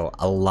 So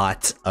a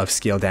lot of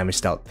skill damage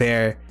dealt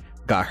there.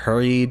 Got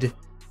hurried.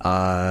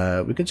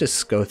 We could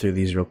just go through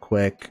these real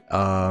quick.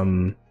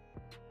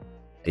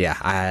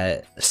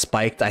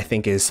 Spiked, I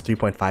think, is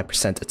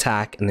 3.5%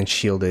 attack, and then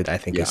shielded, I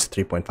think, is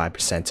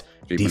 3.5%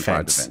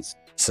 defense.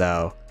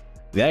 So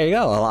there you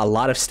go. A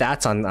lot of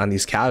stats on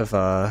these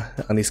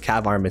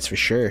cav armaments for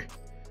sure.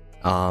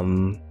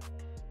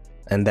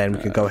 And then we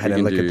could go ahead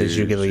and look at the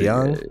Zhuge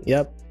Liang.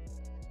 Yep.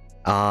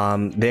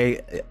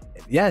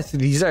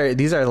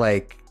 These are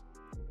like,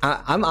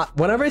 I'm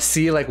whenever I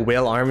see like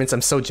whale armaments,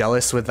 I'm so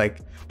jealous with like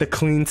the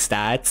clean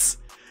stats.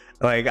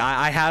 Like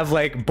I have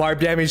like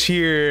barb damage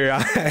here,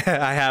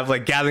 I have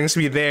like gathering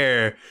speed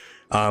there,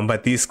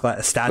 but these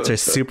stats are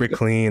super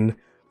clean.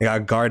 They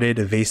got guarded,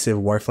 evasive,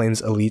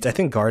 warflames, elite. I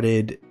think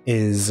guarded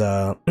is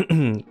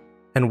and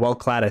well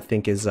clad, I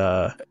think, is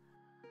well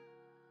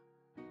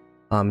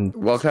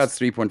clad's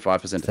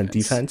 3.5%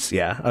 defense.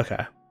 Yeah,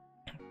 okay.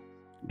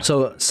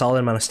 So solid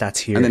amount of stats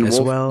here, and then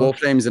as well.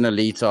 Warflames and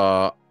elite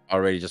are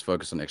already just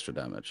focused on extra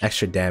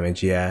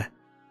damage. Yeah.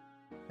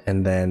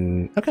 And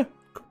then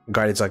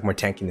guarded's like more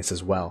tankiness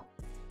as well.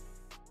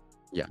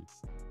 Yeah.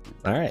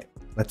 All right,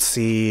 let's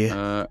see.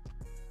 All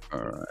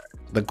right,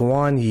 the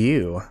Guan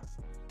Yu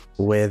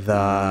with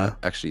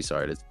actually,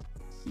 sorry,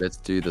 let's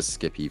do the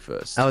Skippy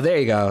first. Oh, there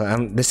you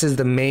go. This is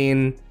the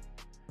main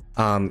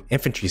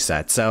infantry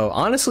set. So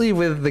honestly,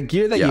 with the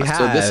gear that you have,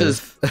 so this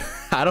is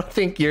I don't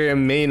think you're a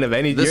main of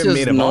any. This you're a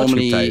is main of all troop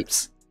normally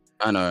types.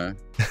 I know.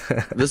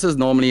 This is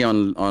normally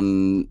on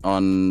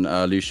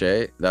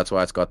Luche. That's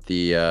why it's got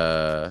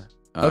the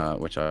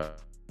which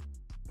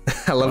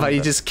I love how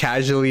you just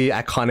casually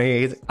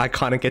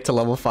iconic it to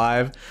level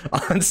 5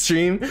 on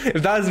stream.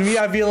 If that was me,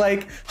 I'd be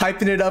like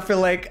hyping it up for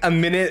like a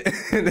minute.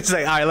 It's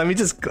like, all right, let me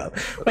just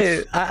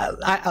wait.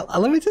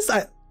 Let me just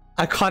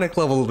iconic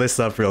level this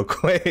up real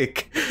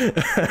quick.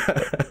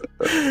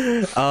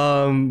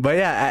 But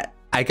yeah,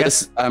 I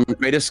guess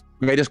greatest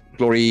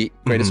glory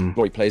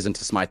plays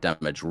into smite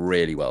damage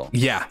really well.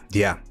 Yeah.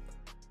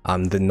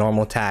 The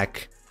normal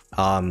attack,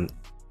 the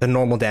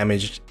normal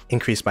damage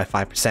increased by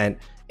 5%.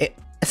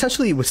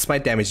 Essentially with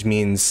smite damage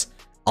means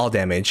all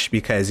damage,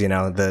 because you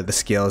know the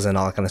skills and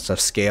all that kind of stuff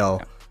scale.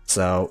 Yeah.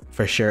 So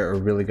for sure a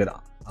really good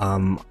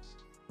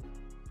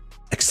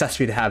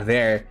accessory to have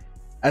there.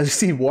 As you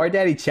see, War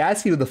Daddy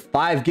Chadsky with the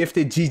 5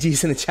 gifted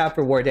GGs in the chat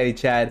for War Daddy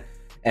Chad.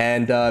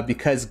 And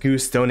because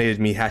Goose donated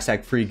me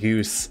 #free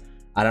Goose,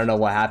 I don't know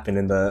what happened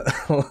in the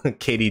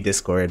KD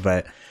Discord,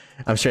 but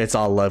I'm sure it's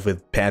all love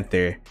with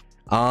Panther.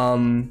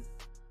 Ayo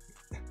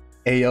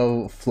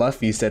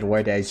Fluffy said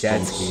War Daddy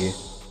Chadsky.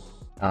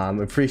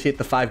 Appreciate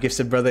the 5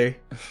 gifted, brother.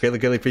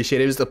 Really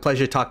appreciate it. It was a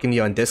pleasure talking to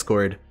you on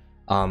Discord.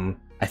 I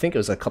think it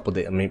was a couple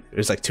days, I mean, it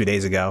was like 2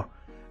 days ago.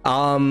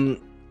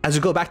 As we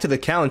go back to the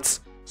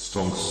counts,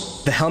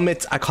 the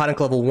helmet,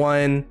 iconic level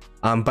 1,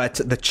 but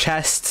the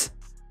chest,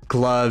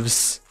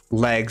 gloves,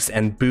 legs,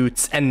 and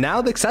boots, and now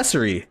the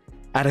accessory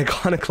at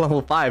iconic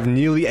level 5,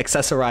 newly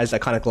accessorized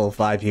iconic level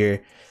 5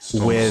 here,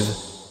 with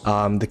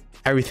the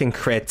everything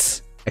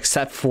crits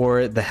except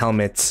for the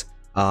helmet,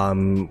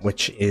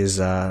 which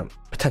is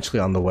potentially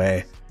on the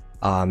way.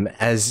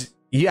 As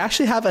you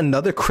actually have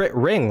another crit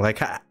ring. Like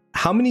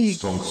how many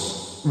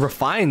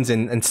refines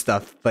and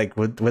stuff like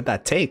would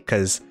that take?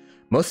 Because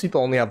most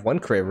people only have 1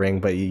 crit ring,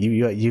 but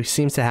you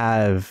seem to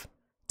have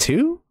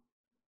 2,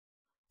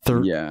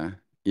 3.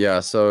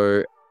 Yeah,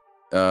 so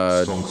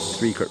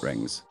 3 crit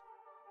rings.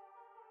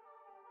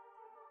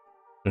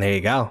 There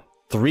you go.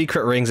 3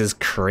 crit rings is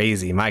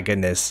crazy, my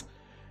goodness.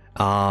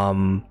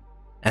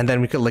 And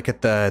then we could look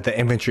at the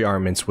infantry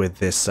armaments with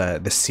this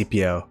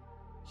CPO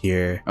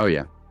here. Oh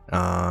yeah.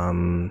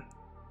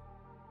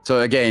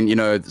 So again, you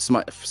know, the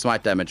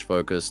smite damage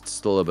focused,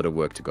 still a bit of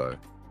work to go.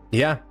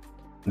 Yeah,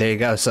 there you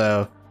go.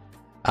 So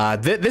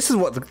this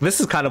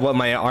is kind of what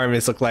my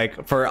armies look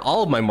like for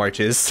all of my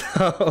marches.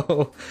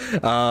 So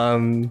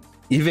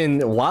even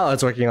while I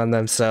was working on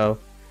them. So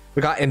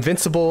we got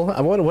invincible.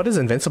 What is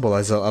invincible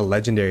as a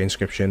legendary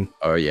inscription?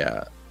 Oh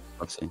yeah,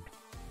 let's see.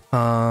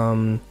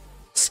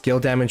 Skill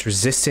damage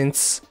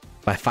resistance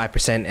by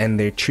 5%, and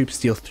their troops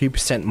deal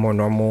 3% more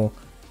normal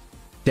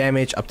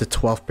damage, up to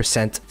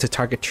 12% to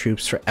target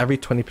troops for every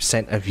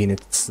 20% of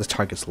units the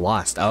target's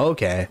lost. Oh,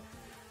 okay.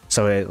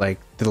 So it, like,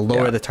 the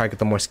lower the target,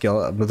 the more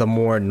skill, the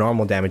more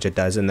normal damage it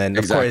does. And then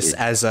of course,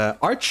 as a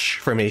arch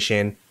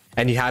formation,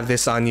 and you have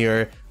this on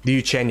your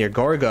Liu Chen, your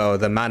Gorgo,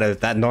 the amount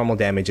of that normal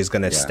damage is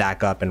going to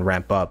stack up and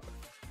ramp up.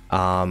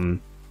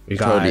 We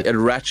got, totally, it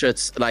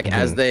ratchets like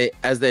as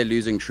they're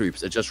losing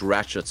troops, it just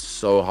ratchets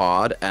so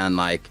hard, and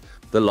like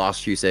the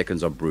last few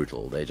seconds are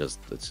brutal. It's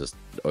just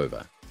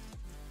over.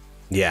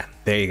 Yeah,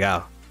 there you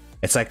go.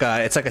 It's like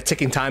a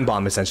ticking time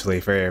bomb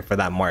essentially for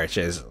that march.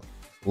 Is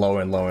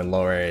lower and lower and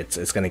lower.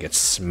 It's gonna get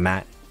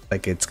smacked.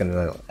 Like it's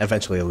gonna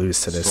eventually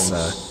lose to this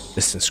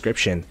this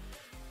inscription.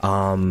 We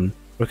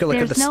could look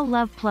at this. There's no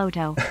love,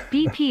 Ploto.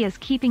 BP is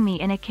keeping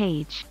me in a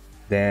cage.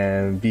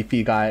 Damn,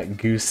 BP got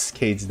Goose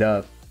caged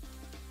up.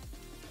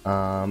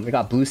 We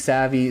got Blue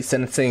Savvy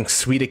saying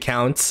sweet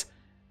accounts.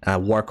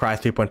 Warcry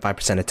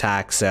 3.5%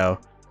 attack. So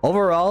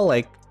overall,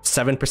 like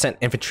 7%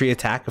 infantry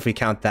attack if we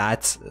count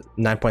that,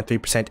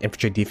 9.3%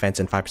 infantry defense,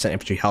 and 5%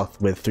 infantry health,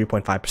 with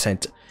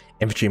 3.5%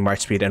 infantry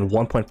march speed and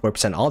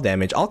 1.4% all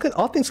damage. All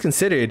things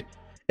considered,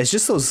 it's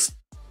just those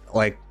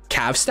like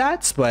cav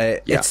stats,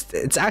 but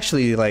it's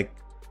actually like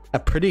a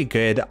pretty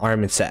good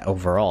armament set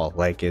overall.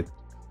 Like it.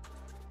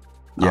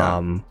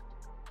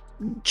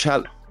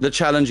 The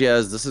challenge here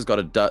is this has got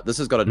a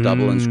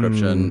double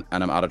inscription,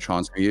 and I'm out of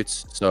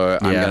transmutes, so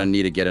I'm gonna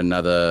need to get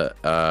another.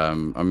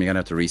 I'm gonna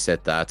have to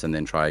reset that and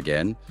then try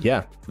again.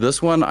 Yeah.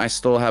 This one I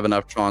still have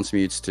enough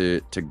transmutes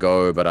to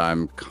go, but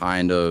I'm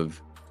kind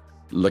of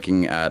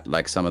looking at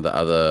like some of the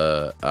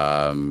other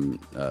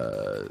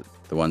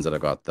the ones that I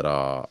got that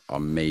are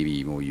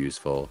maybe more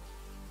useful.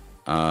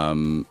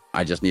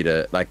 I just need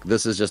to like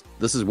this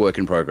is work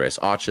in progress.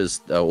 Archers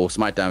or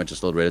smite damage is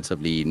still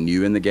relatively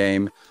new in the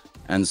game.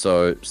 And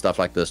so stuff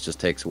like this just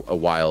takes a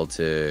while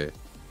to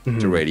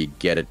really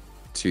get it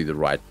to the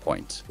right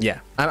point. Yeah,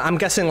 I'm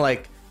guessing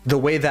like the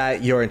way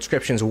that your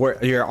inscriptions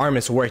work, your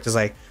armaments worked, is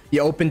like you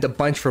opened a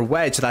bunch for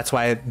wedge, so that's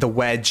why the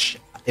wedge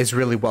is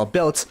really well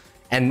built.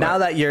 And now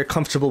that you're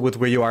comfortable with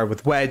where you are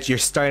with wedge, you're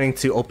starting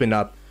to open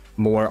up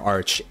more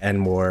arch and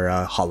more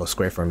hollow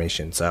square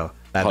formation. So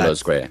hollow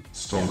square.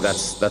 Yeah,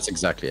 that's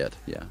exactly it.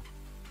 Yeah.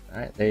 All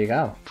right, there you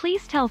go.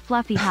 Please tell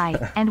Fluffy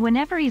hi, and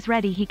whenever he's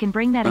ready, he can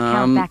bring that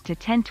account back to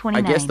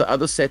 1029. I guess the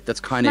other set that's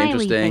kind of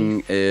Smiley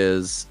interesting face.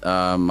 is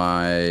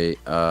my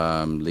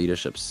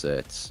leadership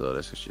set. So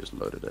let's just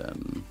load it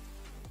in.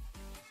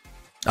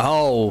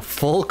 Oh,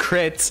 full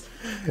crit.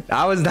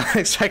 I was not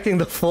expecting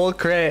the full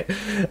crit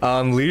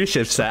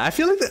leadership set. I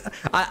feel like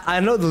I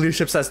know the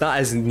leadership set's not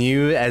as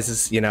new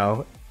as, you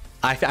know,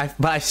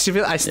 but I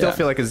still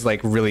feel like it's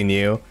like really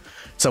new.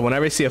 So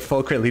whenever I see a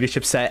full crit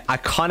leadership set,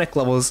 iconic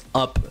levels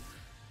up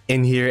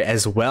in here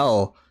as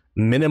well.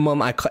 Minimum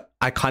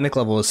iconic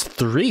level is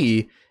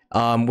 3,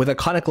 with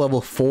iconic level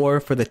 4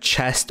 for the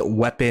chest,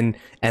 weapon,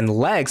 and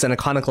legs, and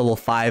iconic level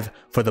 5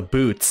 for the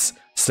boots.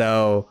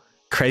 So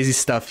crazy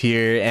stuff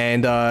here.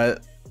 And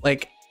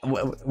like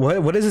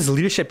what is this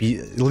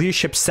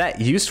leadership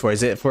set used for?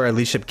 Is it for a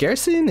leadership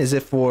garrison? Is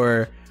it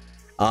for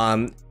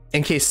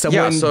in case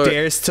someone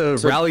dares to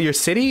rally your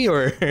city,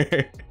 or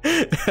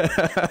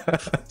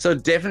so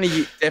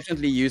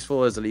definitely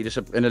useful as a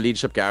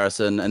leadership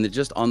garrison, and they're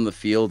just on the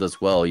field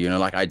as well. You know,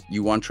 like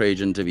you want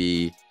Trajan to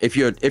be, if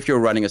you're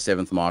running a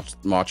 7th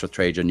march with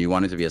Trajan, you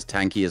want it to be as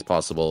tanky as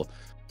possible.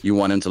 You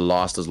want him to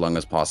last as long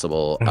as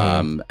possible.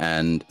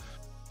 And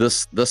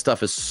this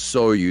stuff is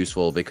so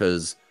useful,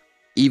 because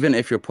even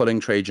if you're pulling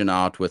Trajan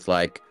out with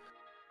like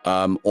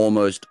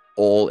almost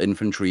all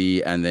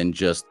infantry and then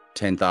just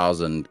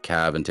 10,000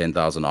 cav and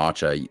 10,000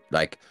 archer,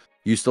 like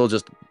you still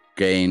just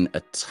gain a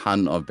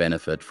ton of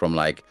benefit from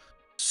like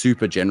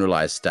super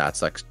generalized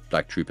stats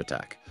like troop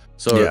attack.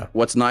 So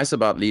what's nice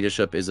about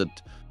leadership is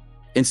that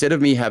instead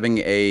of me having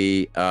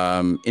a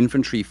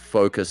infantry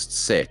focused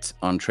set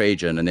on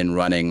Trajan and then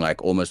running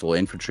like almost all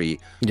infantry,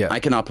 I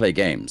can now play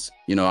games.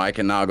 You know, I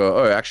can now go,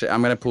 oh, actually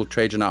I'm going to pull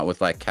Trajan out with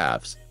like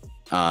calves,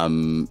 you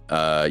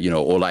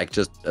know, or like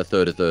just a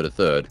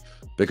third,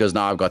 because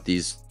now I've got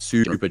these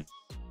super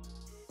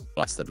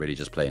lights that really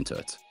just play into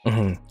it.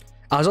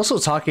 I was also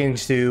talking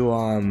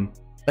to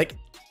like,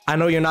 I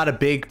know you're not a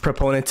big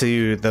proponent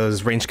to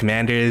those ranged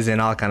commanders and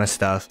all kind of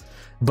stuff,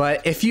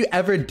 but if you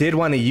ever did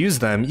want to use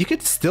them, you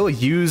could still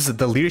use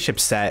the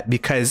leadership set,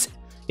 because,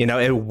 you know,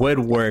 it would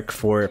work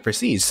for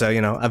Siege. So,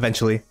 you know,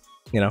 eventually,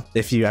 you know,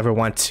 if you ever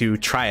want to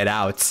try it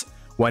out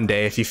one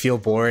day, if you feel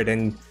bored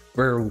and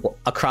we're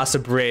across a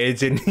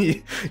bridge and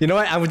you know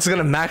what, I'm just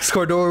gonna max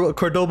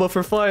Cordoba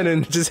for fun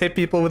and just hit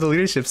people with a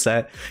leadership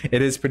set,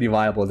 it is pretty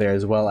viable there,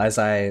 as well. As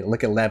I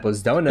look at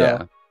Lampos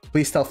Dono,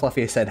 please tell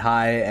Fluffy I said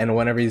hi, and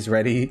whenever he's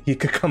ready, he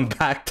could come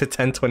back to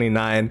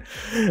 1029.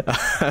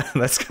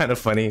 That's kind of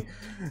funny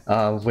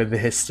with the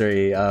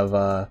history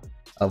of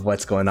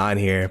what's going on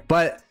here.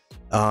 But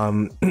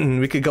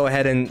we could go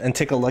ahead and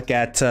take a look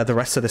at the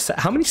rest of the set.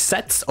 How many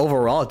sets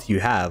overall do you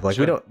have? Like,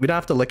 we don't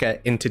have to look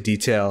at into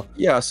detail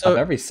of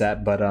every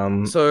set, but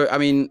so I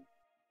mean,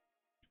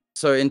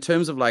 so in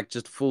terms of like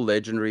just full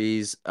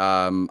legendaries,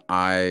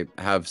 I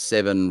have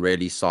 7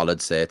 really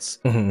solid sets.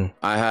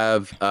 I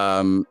have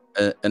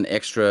an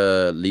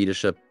extra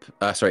leadership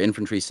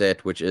infantry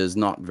set, which is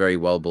not very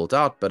well built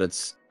out, but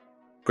it's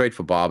great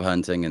for barb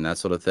hunting and that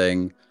sort of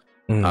thing.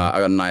 I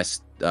got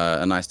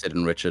a nice set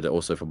in Richard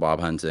also for barb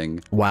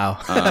hunting. Wow.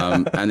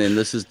 And then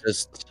this is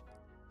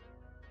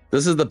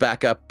the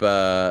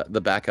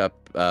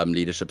backup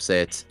leadership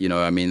set. You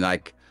know, I mean,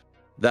 like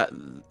that,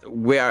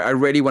 where I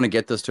really want to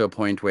get this to a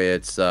point where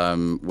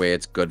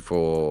it's good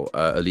for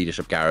a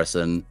leadership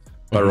garrison.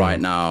 But right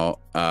now,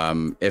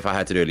 if I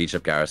had to do a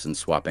leadership garrison,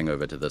 swapping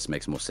over to this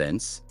makes more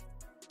sense.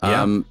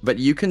 But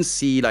you can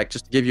see, like,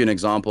 just to give you an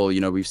example,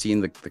 you know, we've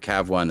seen the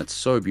Cav 1. It's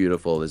so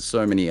beautiful. There's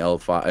so many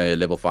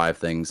level 5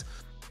 things.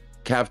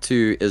 Cav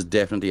 2 is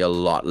definitely a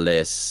lot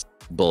less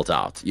built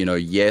out. You know,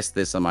 yes,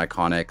 there's some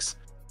iconics.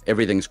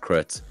 Everything's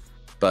crit,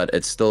 but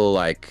it's still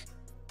like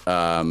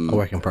a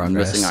work in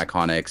progress. Missing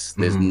iconics.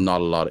 There's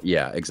not a lot.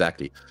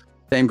 Exactly.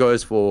 Same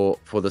goes for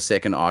the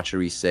second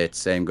archery set.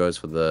 Same goes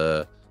for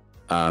the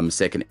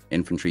second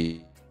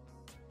infantry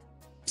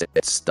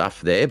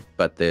stuff there,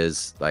 but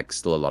there's like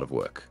still a lot of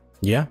work.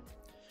 I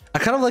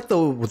kind of like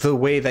the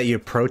way that you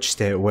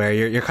approached it, where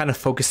you're kind of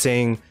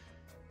focusing.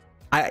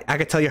 I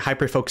could tell you're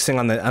hyper focusing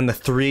on the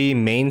 3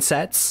 main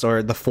sets,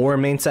 or the 4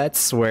 main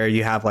sets, where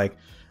you have, like,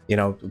 you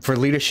know, for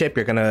leadership,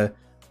 you're gonna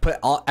put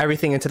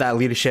everything into that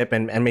leadership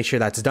and make sure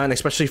that's done,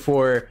 especially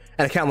for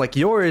an account like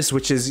yours,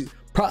 which is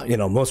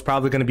most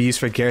probably going to be used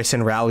for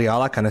garrison, rally, all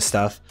that kind of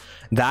stuff.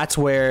 That's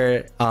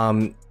where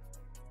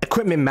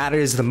equipment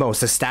matters the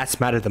most. The stats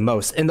matter the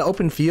most in the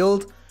open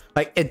field.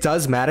 Like, it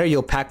does matter.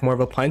 You'll pack more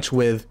of a punch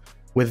with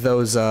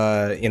those.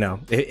 You know,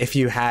 if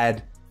you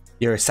had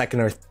your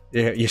second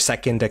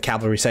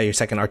cavalry set, your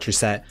second archer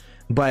set.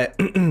 But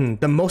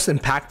the most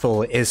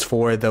impactful is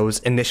for those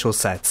initial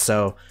sets.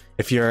 So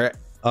if you're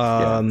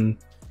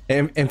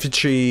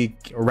infantry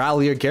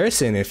rally or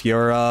garrison, if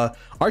you're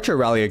archer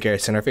rally or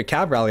garrison, or if you're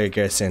cav rally or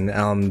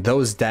garrison,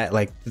 those that,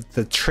 like,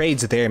 the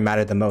trades there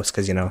matter the most,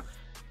 because, you know,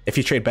 if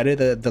you trade better,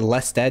 the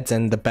less deads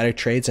and the better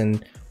trades,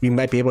 and we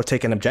might be able to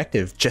take an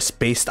objective just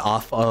based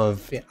off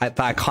of the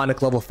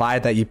iconic level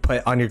 5 that you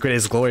put on your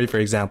greatest glory, for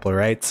example,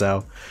 right?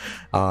 So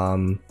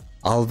all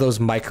of those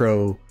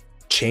micro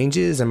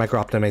changes and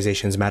micro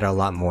optimizations matter a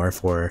lot more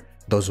for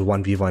those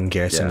 1v1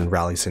 garrison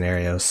rally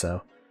scenarios.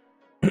 So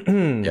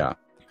yeah.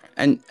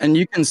 And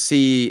you can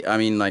see, I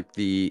mean, like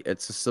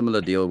it's a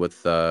similar deal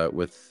with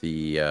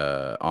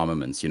the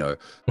armaments. You know,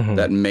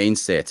 that main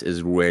set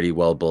is really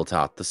well built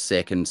out. The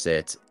second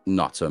set,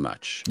 not so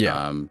much.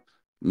 Yeah.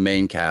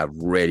 Main cab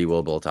really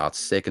well built out.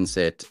 Second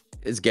set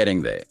is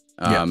getting there.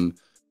 And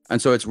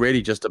so it's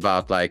really just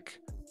about like,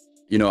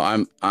 you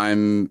know,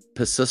 I'm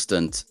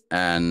persistent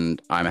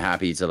and I'm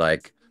happy to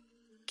like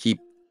keep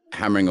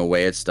hammering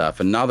away at stuff.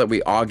 And now that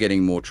we are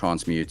getting more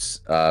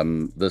transmutes,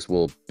 this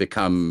will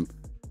become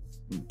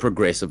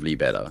progressively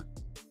better.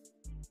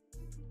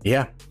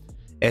 Yeah,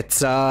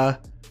 it's I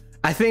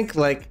think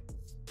like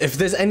if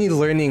there's any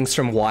learnings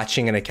from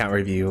watching an account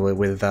review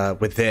with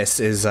this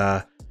is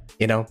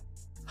you know,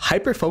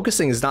 hyper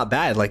focusing is not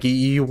bad. Like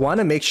you want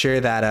to make sure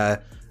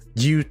that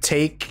you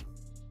take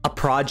a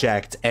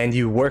project and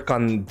you work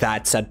on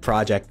that said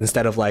project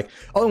instead of like,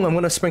 oh, I'm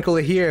gonna sprinkle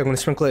it here, I'm gonna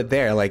sprinkle it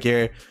there. Like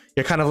you're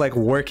kind of like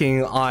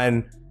working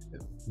on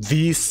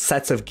these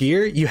sets of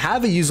gear. You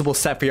have a usable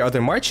set for your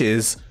other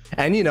marches,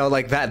 and you know,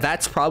 like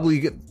that's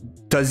probably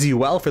does you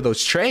well for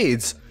those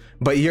trades,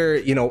 but you're,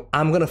 you know,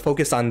 I'm gonna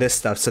focus on this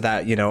stuff so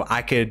that, you know,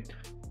 I could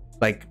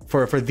like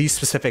for these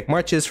specific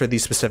marches, for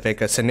these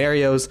specific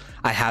scenarios,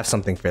 I have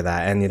something for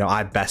that, and you know,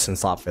 I best in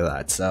slot for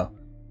that. So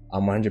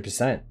I'm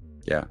 100%.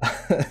 Yeah.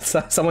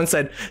 So, someone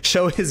said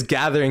show his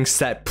gathering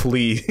set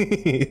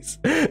please.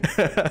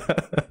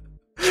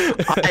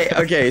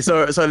 Okay,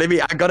 so let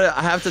me,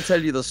 I have to tell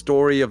you the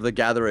story of the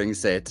gathering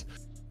set.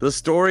 The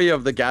story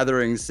of the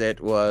gathering set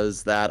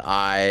was that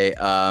I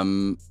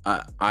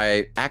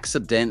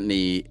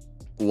accidentally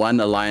won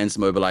Alliance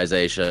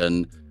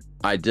mobilization.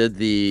 I did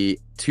the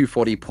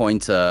 240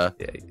 pointer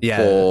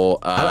for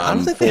I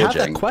don't think forging. they have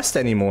that quest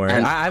anymore.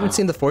 And I haven't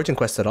seen the forging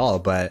quest at all,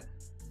 but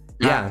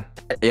yeah.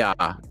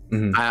 I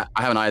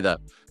haven't either.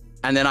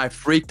 And then I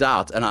freaked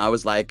out and I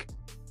was like,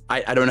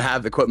 I don't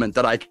have equipment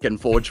that I can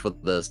forge for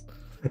this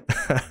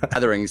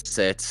gathering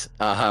set.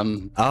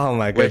 Oh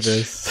my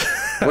goodness.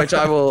 which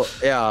I will,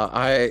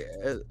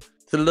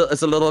 it's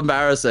a little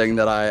embarrassing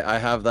that I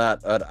have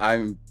that, but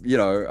I'm, you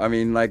know, I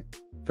mean, like,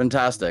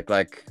 fantastic.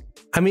 Like,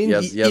 I mean,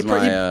 you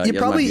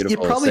probably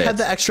set. had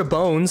the extra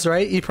bones,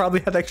 right? You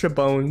probably had extra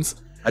bones.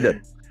 I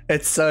did.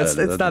 It's not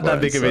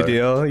that big of a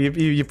deal.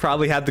 You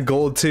probably had the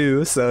gold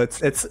too, so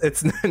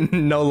it's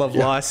no love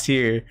lost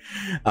here.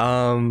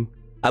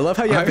 I love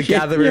how you have the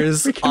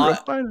gatherers.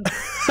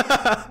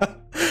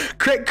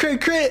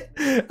 Crit.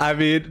 I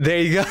mean, there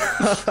you go.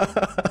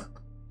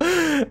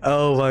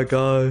 Oh my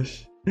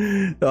gosh.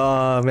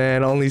 Oh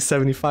man, only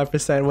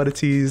 75%. What a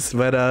tease.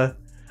 But I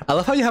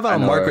love how you have it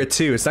on Margaret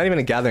too. It's not even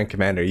a gathering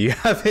commander. You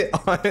have it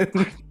on.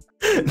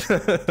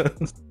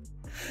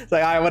 It's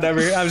like, all right,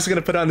 whatever. I'm just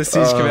gonna put on the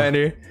siege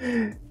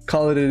commander.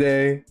 Call it a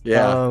day.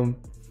 Yeah.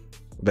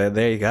 But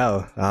there you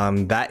go.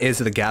 That is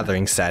the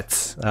gathering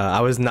set.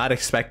 I was not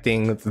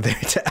expecting there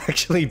to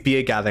actually be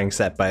a gathering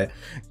set, but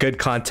good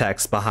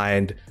context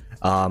behind.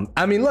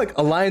 I mean, look,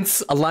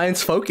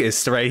 alliance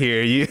focused right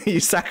here. You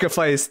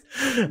sacrificed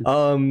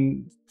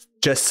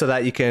just so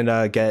that you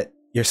can get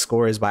your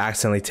scores by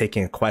accidentally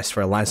taking a quest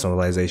for alliance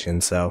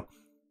mobilization. So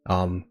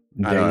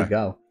there you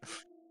go.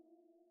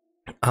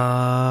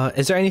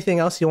 Is there anything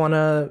else you want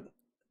to,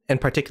 in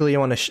particular, you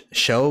want to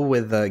show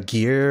with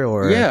gear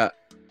or? Yeah.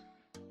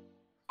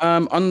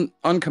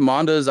 On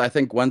commanders, I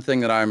think one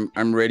thing that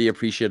I'm really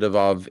appreciative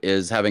of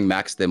is having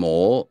maxed them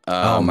all.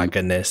 Oh my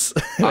goodness.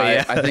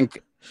 I think,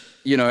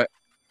 you know,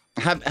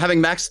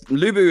 having maxed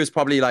Lubu is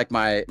probably like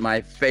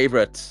my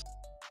favorite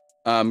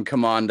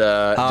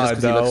commander, just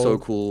because he looks so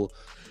cool.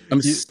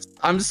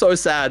 I'm so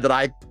sad that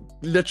I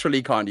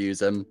literally can't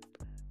use him.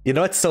 You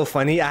know what's so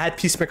funny? I had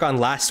Peacemaker on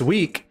last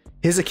week.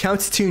 His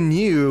account's too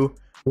new,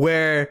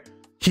 where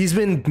he's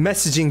been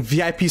messaging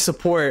VIP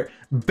support,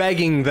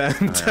 begging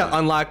them to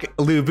unlock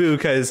Lubu,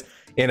 because,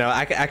 you know,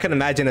 I can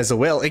imagine as a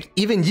whale, like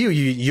even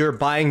you're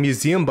buying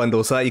museum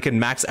bundles so that you can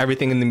max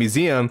everything in the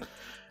museum.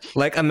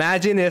 Like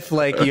imagine if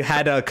like you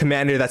had a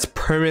commander that's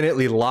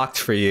permanently locked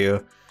for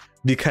you,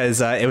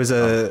 because it was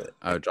a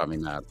oh, drive me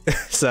mad.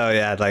 So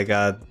yeah, like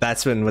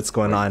that's been what's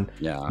going on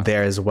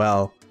there as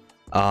well.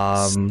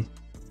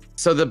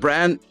 So the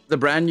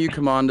brand new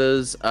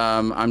commanders,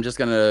 I'm just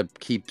gonna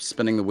keep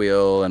spinning the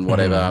wheel and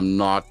whatever. I'm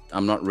not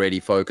really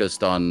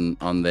focused on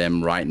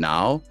them right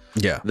now.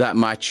 Yeah, that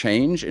might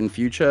change in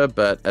future,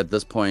 but at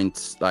this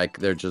point, like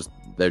they're just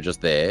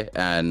there,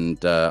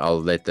 and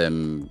I'll let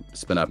them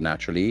spin up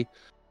naturally.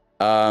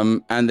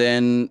 And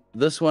then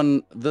this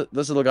one,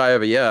 this little guy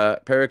over here,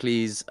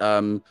 Pericles,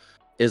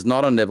 is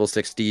not on level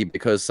 60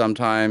 because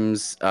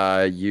sometimes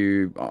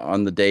you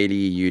on the daily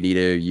you need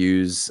to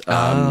use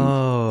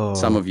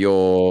some of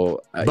your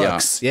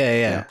books.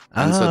 Yeah.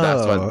 And so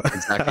that's why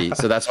exactly.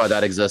 So that's why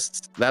that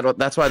exists.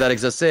 That's why that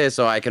exists there.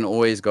 So I can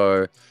always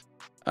go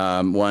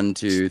 1,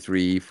 2,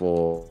 3,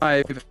 4,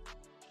 5.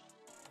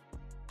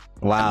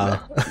 Wow.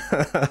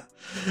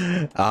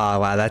 Oh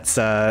wow, that's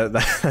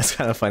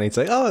kind of funny. It's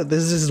like, oh,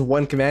 this is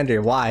one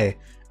commander. Why?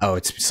 Oh,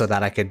 it's so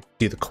that I could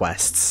do the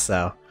quests.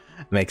 So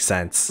makes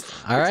sense.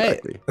 All right.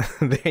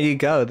 There you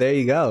go. There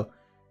you go.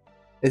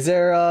 Is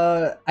there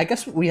I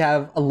guess we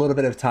have a little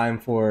bit of time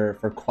for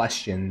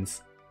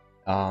questions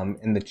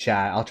in the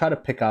chat. I'll try to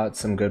pick out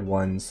some good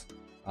ones.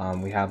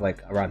 We have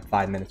like around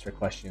 5 minutes for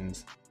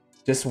questions.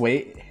 Just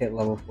wait, hit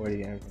level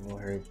 40, everything will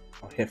hurry.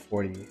 I'll hit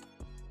 40.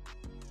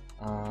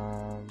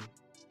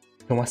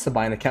 Who wants to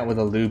buy an account with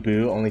a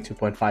Lubu? Only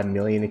 2.5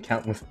 million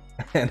account with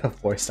and a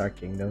 4-star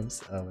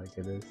kingdoms. Oh my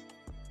goodness.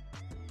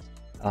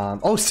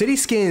 Oh, city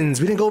skins.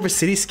 We didn't go over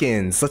city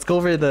skins. Let's go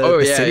over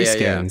the city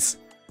skins.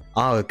 Yeah.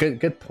 Oh,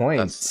 good point.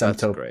 That's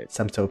great.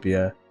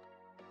 Semtopia.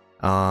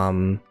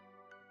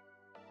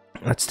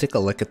 Let's take a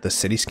look at the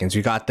city skins.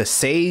 We got the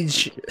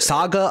Sage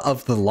Saga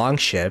of the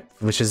Longship,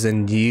 which is a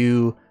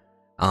new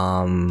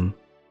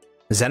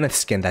Zenith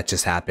skin that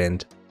just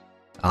happened.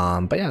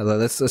 But yeah,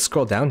 let's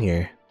scroll down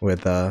here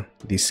with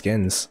these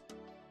skins.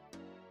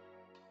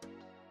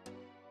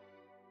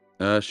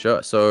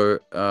 Sure. So,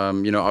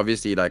 you know,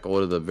 obviously, like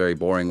all of the very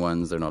boring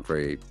ones, they're not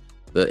very.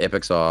 The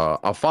epics are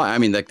fine. I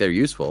mean, like they're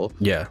useful.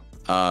 Yeah.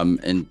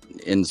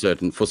 In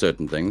certain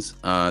things.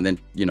 And then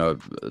you know,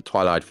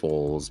 Twilight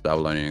Falls,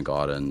 Babylonian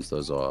Gardens.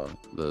 Those are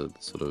the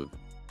sort of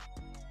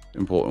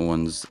important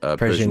ones.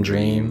 Persian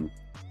Dream.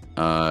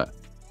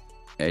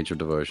 Age of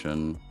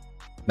Devotion.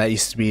 That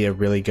used to be a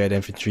really good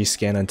infantry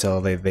skin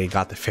until they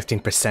got the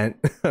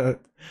 15%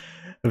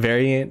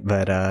 variant,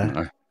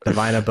 but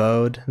Divine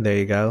Abode, there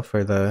you go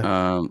for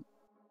the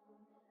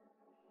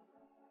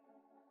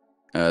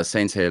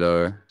Saints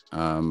Halo.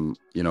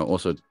 You know,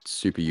 also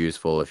super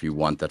useful if you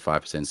want that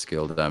 5%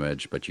 skill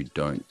damage, but you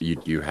don't.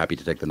 You're happy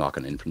to take the knock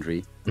on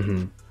infantry.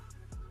 Mm-hmm.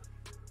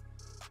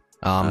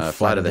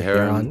 Flight of the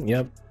Heron.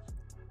 Yep,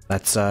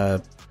 that's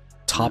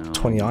top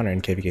 20 honor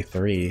in KVK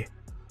 3.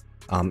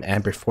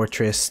 Amber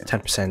Fortress,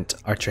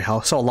 10% archer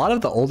health. So a lot of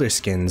the older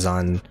skins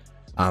on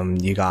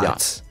you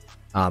got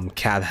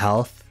Cav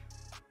health,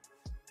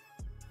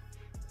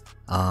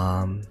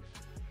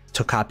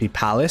 Tokapi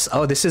Palace.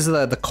 Oh, this is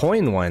the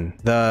coin one.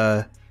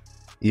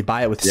 You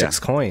buy it with 6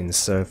 coins,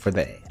 so for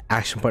the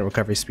action point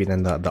recovery speed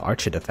and the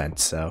archer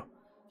defense. So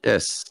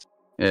yes,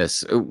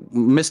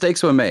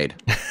 mistakes were made.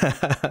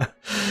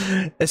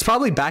 It's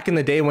probably back in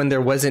the day when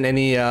there wasn't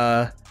any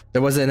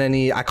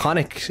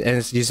iconic, and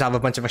you just have a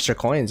bunch of extra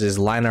coins just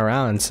lying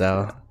around.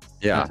 So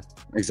yeah,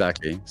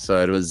 exactly.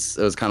 So it was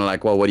kind of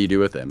like, well, what do you do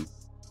with them?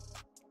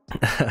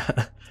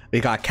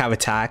 We got Cav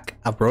Attack,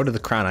 Road to the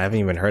Crown. I haven't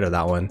even heard of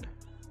that one.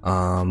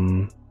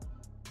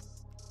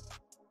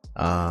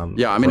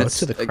 Yeah, I mean,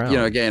 it's you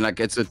know, again, like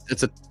it's a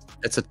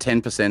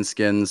 10%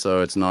 skin,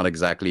 so it's not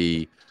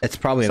exactly. It's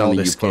probably an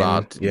older skin.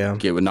 Out,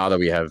 now that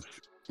we have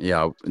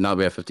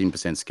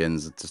 15%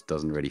 skins, it just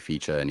doesn't really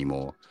feature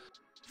anymore.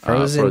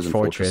 Frozen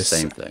Fortress,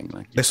 same thing.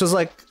 Like, this was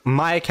like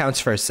my account's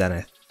first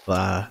Zenith.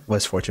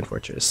 Was Fortune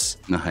Fortress.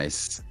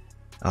 Nice.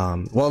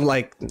 Well,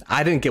 like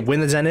I didn't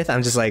win the Zenith.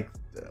 I'm just like,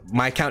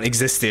 my account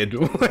existed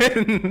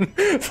when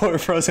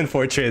Frozen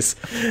Fortress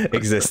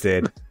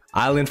existed.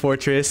 Island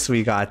Fortress,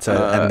 we got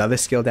another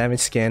skill damage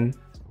skin.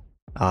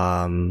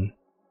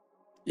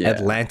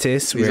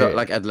 Atlantis, we got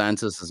like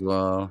Atlantis as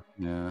well.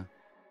 Yeah.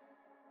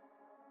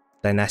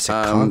 Dynastic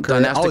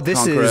Conqueror.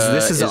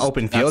 This is an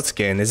open field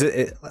skin. Is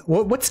it?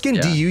 What skin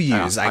do you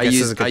use? I guess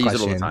is a good question.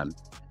 Use it all the time.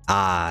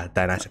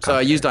 Dynastic Conqueror. So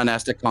I use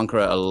Dynastic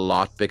Conqueror a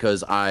lot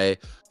because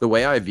the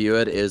way I view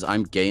it is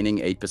I'm gaining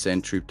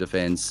 8% troop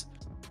defense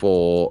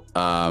for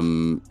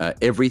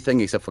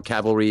everything except for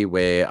cavalry,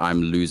 where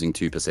I'm losing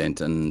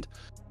 2%, and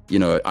you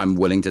know, I'm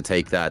willing to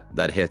take that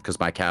hit because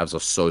my calves are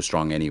so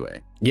strong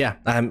anyway. Yeah,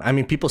 I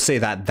mean, people say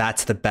that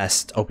that's the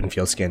best open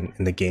field skin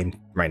in the game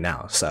right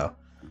now, so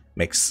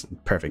makes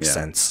perfect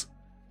sense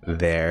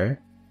there.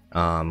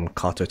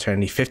 Call to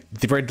Eternity.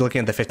 We're looking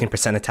at the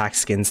 15% attack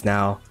skins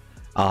now.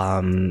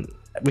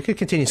 We could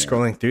continue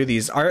scrolling through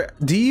these.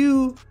 Do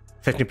you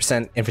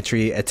 50%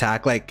 infantry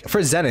attack? Like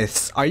for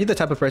Zeniths, are you the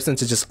type of person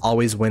to just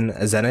always win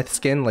a Zenith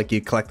skin? Like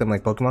you collect them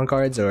like Pokemon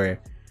cards, or?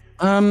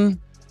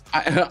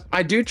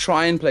 I do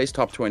try and place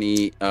top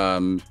 20.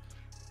 I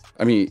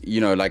mean,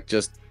 you know, like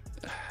just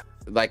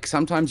like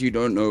sometimes you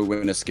don't know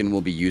when a skin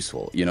will be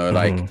useful. You know,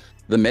 like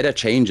the meta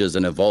changes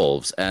and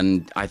evolves,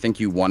 and I think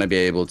you want to be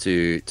able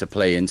to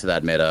play into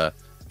that meta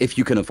if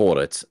you can afford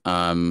it.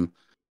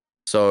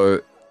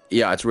 So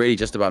yeah, it's really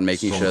just about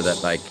making sure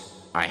that like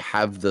I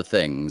have the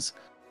things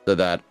so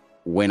that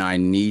when I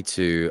need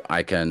to,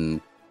 I can.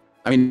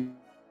 I mean,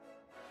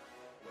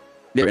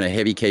 they're in a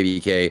heavy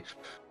KVK.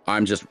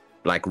 I'm just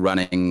like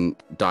running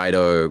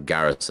Dido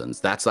garrisons.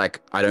 That's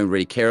like, I don't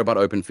really care about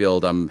open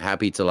field. I'm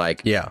happy to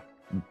like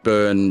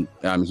burn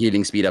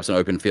healing speed ups in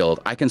open field.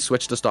 I can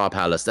switch to Star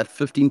Palace. That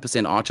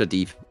 15% archer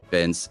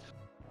defense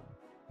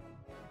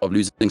of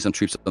losing some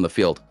troops on the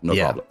field, no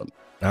problem.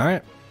 All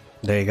right,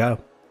 there you go.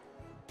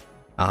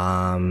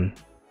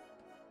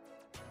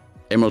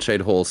 Emerald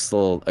Shade Hall,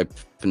 still a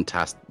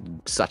fantastic,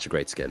 such a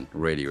great skin.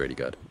 Really, really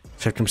good.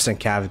 15%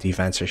 cav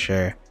defense for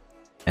sure.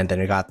 And then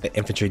we got the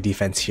infantry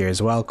defense here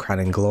as well. Crown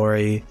and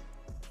Glory.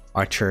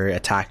 Archer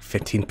attack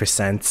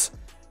 15%.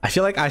 I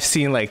feel like I've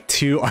seen like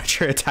 2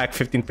 archer attack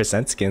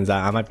 15% skins.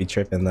 I might be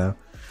tripping though.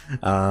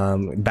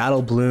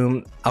 Battle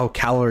Bloom, oh,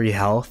 Calorie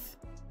Health.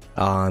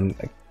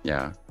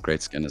 Yeah,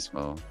 great skin as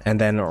well. And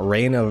then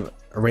Reign of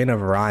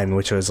Rhyme,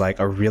 which was like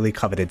a really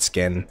coveted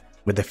skin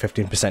with the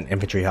 15%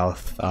 infantry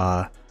health.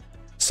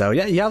 So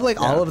yeah, you have like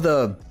all of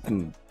the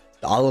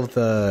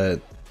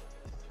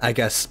I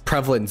guess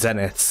prevalent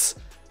zeniths.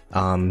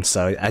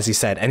 So as you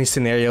said, any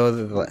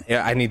scenario,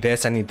 I need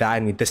this, I need that, I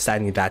need this stat,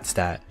 I need that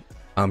stat.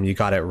 You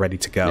got it ready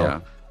to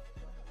go.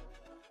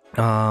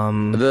 Yeah.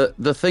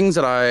 The things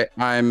that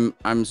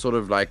I'm sort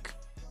of like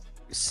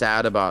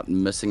sad about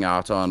missing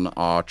out on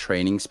are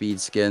training speed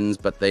skins,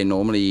 but they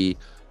normally,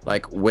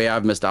 like, where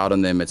I've missed out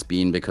on them, it's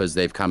been because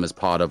they've come as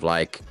part of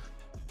like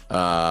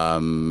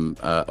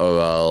OL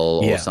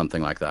or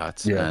something like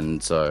that.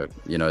 And so,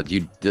 you know,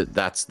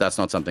 that's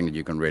not something that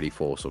you can really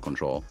force or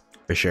control.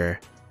 For sure.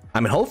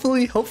 I mean,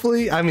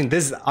 hopefully, I mean,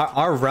 this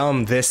our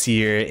realm this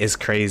year is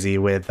crazy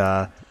with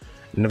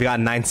we got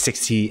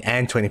 960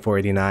 and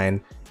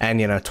 2489, and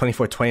you know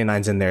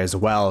 2429's in there as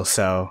well,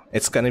 so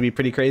it's gonna be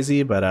pretty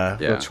crazy, but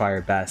we'll try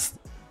our best.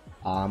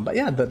 But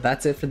yeah,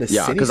 that's it for the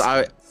city. Because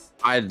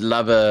I'd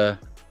love a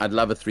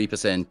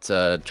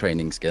 3%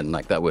 training skin.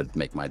 Like that would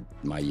make my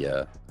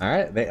year. All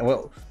right,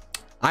 well,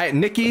 all right,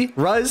 Nikki,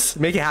 Ruz,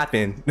 make it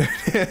happen.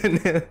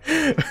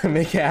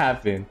 Make it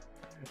happen.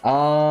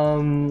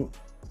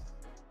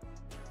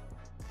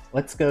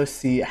 Let's go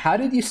see. How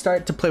did you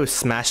start to play with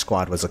Smash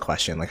Squad was a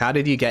question. Like, how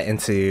did you get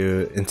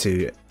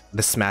into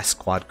the Smash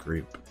Squad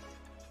group?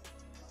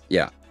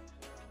 Yeah.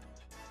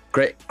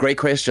 Great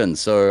question.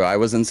 So I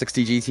was in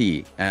 60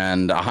 GT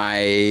and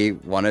I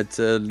wanted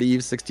to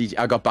leave 60.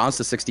 I got bounced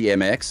to 60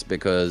 MX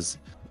because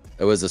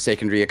it was a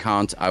secondary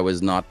account. I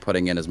was not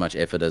putting in as much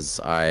effort as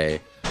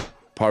I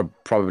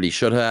probably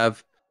should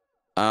have.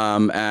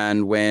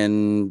 And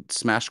when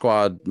Smash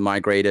Squad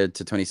migrated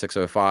to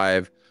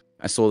 2605,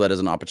 I saw that as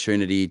an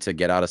opportunity to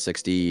get out of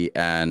 60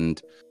 and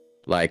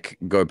like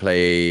go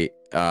play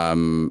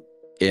go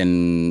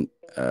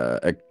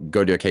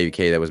to a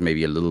KVK that was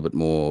maybe a little bit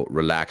more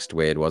relaxed,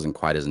 where it wasn't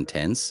quite as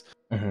intense.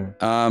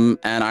 And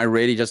I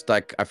really just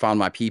like, I found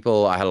my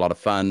people, I had a lot of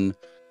fun.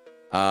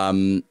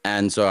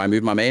 And so I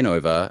moved my main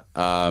over,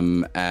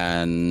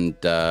 and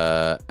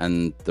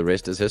the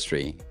rest is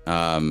history.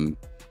 I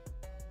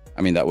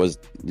mean, that was,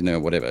 you know,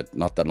 whatever,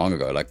 not that long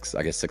ago, like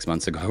I guess 6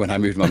 months ago when I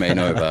moved my main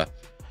over.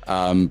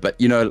 But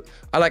you know,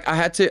 I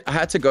had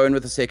to go in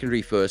with a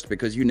secondary first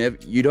because you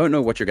don't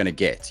know what you're gonna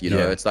get. You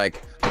know, it's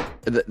like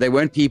they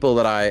weren't people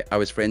that I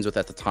was friends with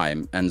at the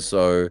time, and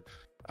so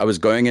I was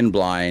going in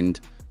blind.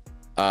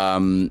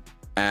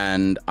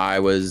 And I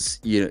was,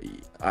 you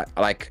know,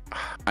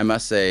 I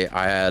must say,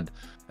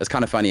 it's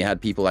kind of funny. I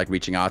had people like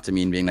reaching out to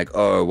me and being like,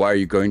 "Oh, why are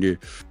you going to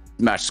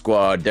Smash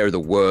Squad? They're the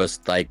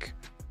worst. Like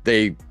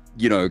they,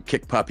 you know,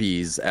 kick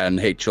puppies and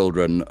hate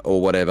children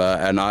or whatever."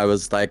 And I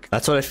was like,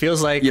 that's what it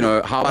feels like. You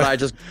know, how about I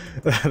just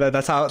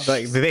that's how,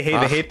 like, they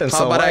hate them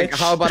so much.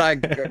 How about I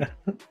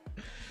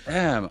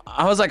damn,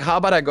 I was like, how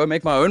about I go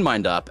make my own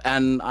mind up?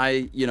 And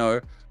I, you know,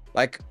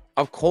 like,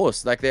 of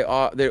course, like there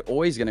are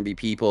always going to be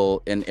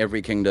people in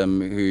every kingdom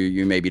who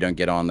you maybe don't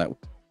get on that.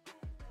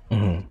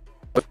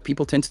 But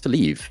people tend to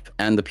leave,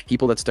 and the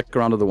people that stick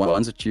around are the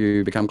ones that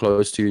you become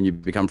close to and you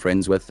become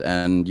friends with,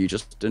 and you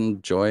just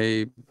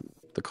enjoy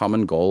the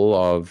common goal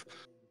of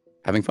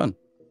having fun.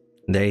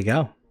 There you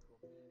go.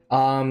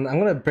 I'm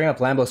gonna bring up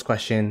Lambo's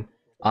question.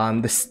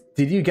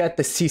 Did you get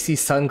the CC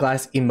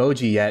sunglass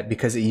emoji yet?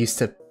 Because it used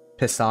to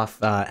piss off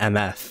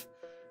MF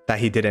that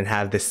he didn't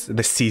have the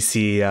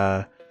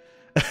CC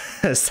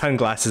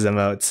sunglasses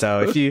emote.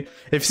 So if you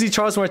see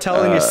Charles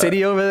Martel in your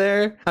city over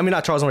there, I mean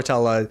not Charles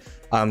Martel,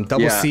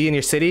 Double C in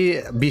your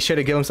city, be sure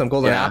to give him some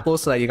golden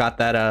apples so that you got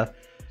that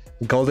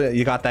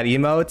you got that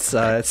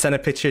emotes. Send a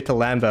picture to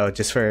Lambo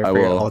just for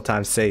old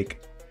time's sake.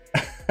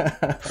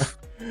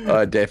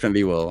 I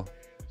definitely will.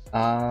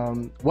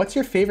 What's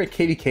your favorite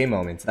KVK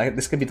moments?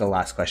 This could be the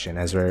last question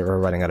as we're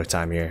running out of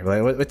time here.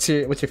 What's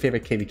your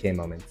favorite KVK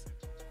moments?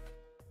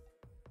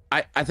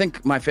 I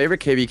think my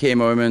favorite KVK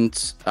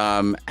moments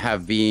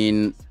have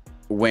been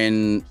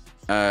when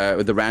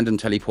with the random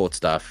teleport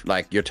stuff.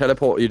 Like you're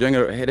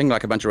hitting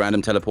like a bunch of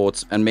random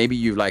teleports, and maybe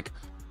you've like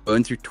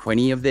burned through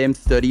 20 of them,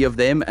 30 of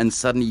them, and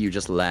suddenly you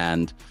just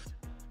land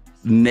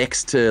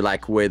next to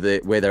like where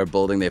they're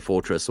building their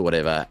fortress or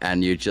whatever,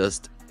 and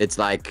it's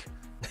like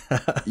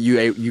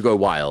you go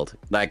wild.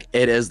 Like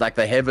it is like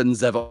the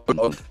heavens have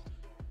opened.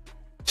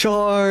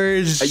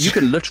 Charge. You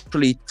can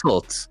literally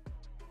tilt.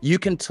 You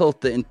can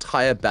tilt the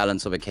entire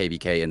balance of a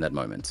KVK in that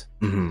moment.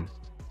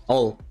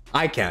 Oh,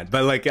 I can't,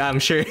 but like I'm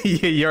sure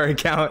your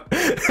account,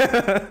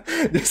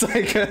 it's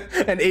like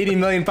an 80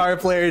 million power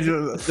player.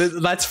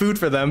 That's food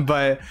for them,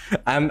 but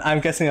I'm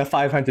guessing a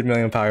 500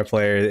 million power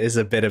player is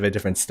a bit of a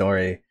different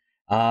story.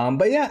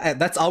 But yeah,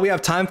 that's all we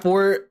have time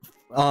for.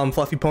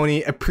 Fluffy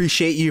Pony,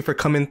 appreciate you for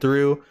coming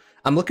through.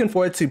 I'm looking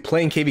forward to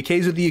playing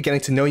KVKs with you, getting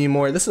to know you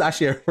more. This is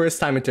actually our first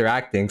time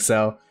interacting,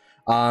 so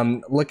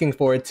Looking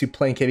forward to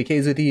playing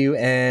KVKs with you,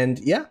 and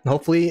yeah,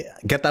 hopefully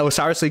get that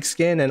Osiris League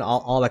skin and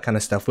all that kind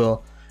of stuff.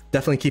 We'll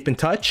definitely keep in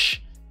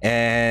touch,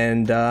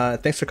 and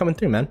thanks for coming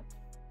through, man.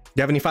 Do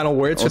you have any final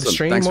words for the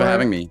stream? Thanks for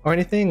having me. Or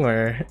anything,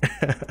 or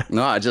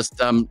no, I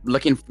just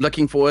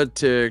looking forward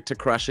to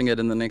crushing it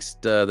in the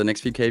next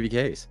few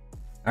KVKs.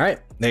 All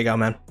right, there you go,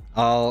 man.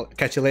 I'll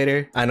catch you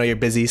later. I know you're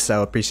busy,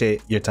 so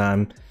appreciate your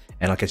time,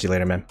 and I'll catch you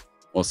later, man.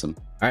 Awesome.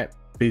 All right,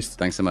 peace.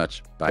 Thanks so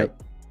much. Bye.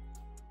 Yep.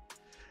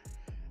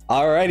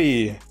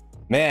 Alrighty,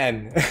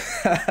 man.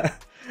 That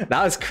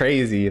was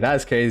crazy. That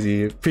was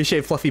crazy.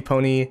 Appreciate Fluffy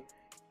Pony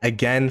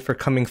again for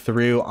coming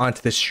through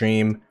onto the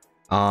stream.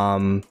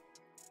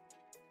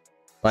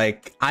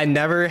 Like, I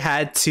never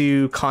had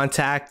to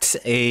contact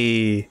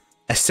a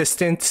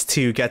assistant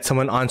to get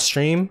someone on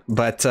stream,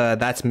 but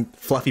that's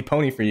Fluffy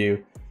Pony for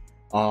you.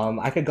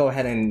 I could go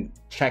ahead and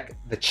check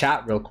the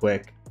chat real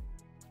quick.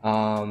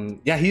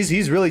 Yeah,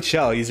 he's really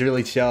chill. He's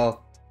really chill.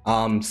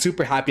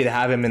 Super happy to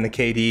have him in the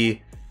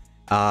KD.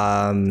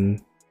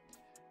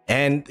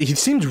 And he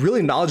seemed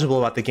really knowledgeable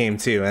about the game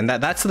too, and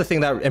that's the thing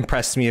that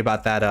impressed me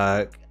about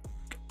that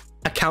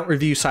account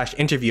review /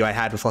 interview I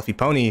had with Fluffy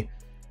Pony.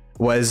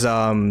 Was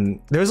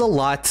there's a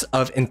lot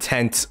of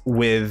intent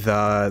with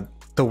the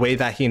way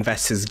that he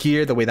invests his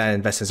gear, the way that he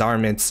invests his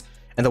armaments,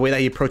 and the way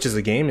that he approaches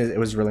the game. It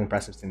was really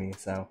impressive to me.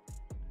 So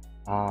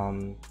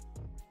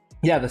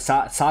yeah, the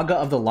saga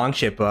of the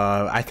longship,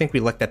 I think we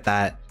looked at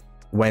that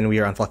when we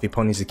were on Fluffy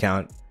Pony's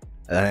account,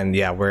 and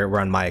yeah, we're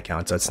on my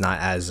account, so it's not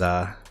as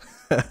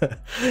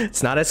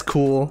it's not as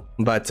cool,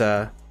 but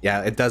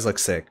yeah, it does look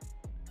sick.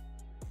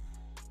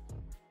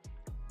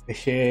 They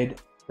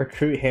should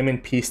recruit him in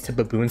peace to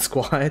Baboon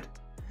Squad.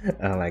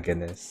 Oh my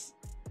goodness.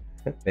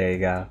 There you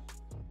go.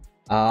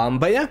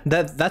 But yeah,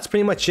 that's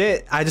pretty much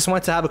it. I just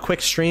wanted to have a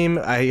quick stream.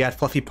 I got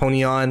Fluffy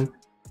Pony on.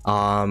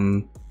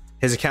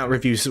 His account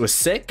reviews was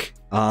sick.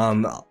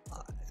 Shout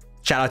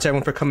out to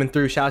everyone for coming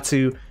through. Shout out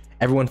to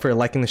everyone for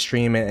liking the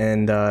stream,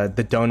 and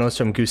the donos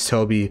from Goose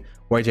Toby,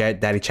 Warrior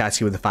Daddy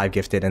Chatsky with the 5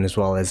 gifted, and as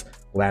well as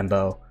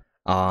Lambo.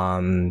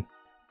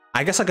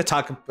 I guess I could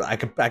talk. I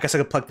guess I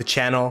could plug the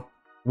channel.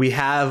 We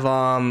have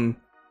the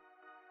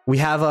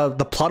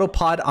Ploto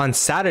Pod on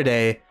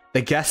Saturday.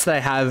 The guests that I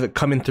have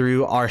coming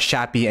through are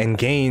Shappy and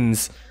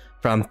Gaines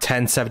from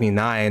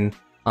 1079.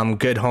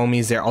 Good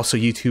homies. They're also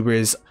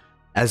YouTubers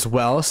as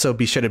well, so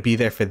be sure to be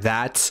there for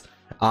that.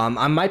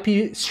 I might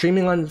be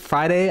streaming on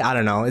Friday. I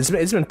don't know. It's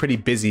been pretty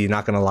busy,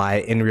 not gonna lie,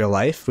 in real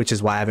life, which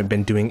is why I haven't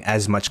been doing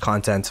as much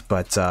content.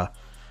 But I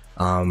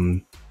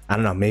don't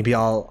know. Maybe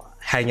I'll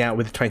hang out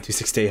with the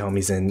 2268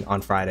 homies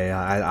on Friday.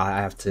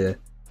 I have to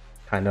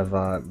kind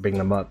of bring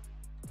them up.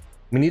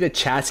 We need a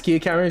Chatsky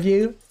account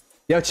review.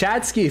 Yo,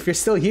 Chatsky, if you're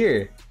still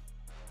here,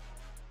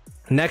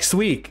 next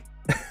week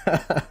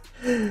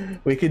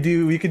we could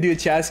do a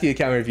Chatsky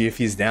account review if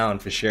he's down,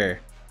 for sure.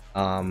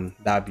 That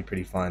would be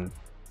pretty fun.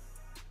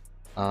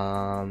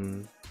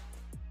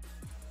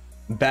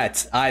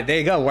 Bet. There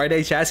you go.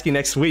 Warday Chatsky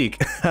next week.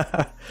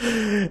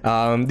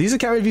 These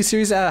account review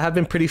series have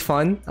been pretty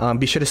fun.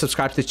 Be sure to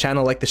subscribe to the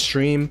channel, like the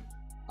stream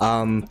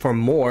for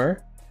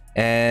more.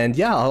 And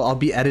yeah, I'll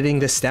be editing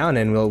this down,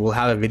 and we'll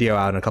have a video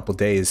out in a couple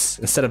days.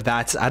 Instead of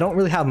that, I don't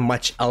really have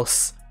much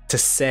else to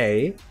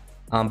say,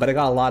 but I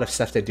got a lot of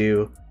stuff to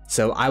do.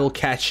 So I will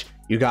catch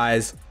you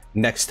guys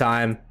next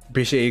time.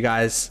 Appreciate you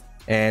guys,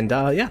 and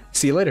yeah,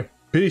 see you later.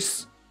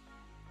 Peace.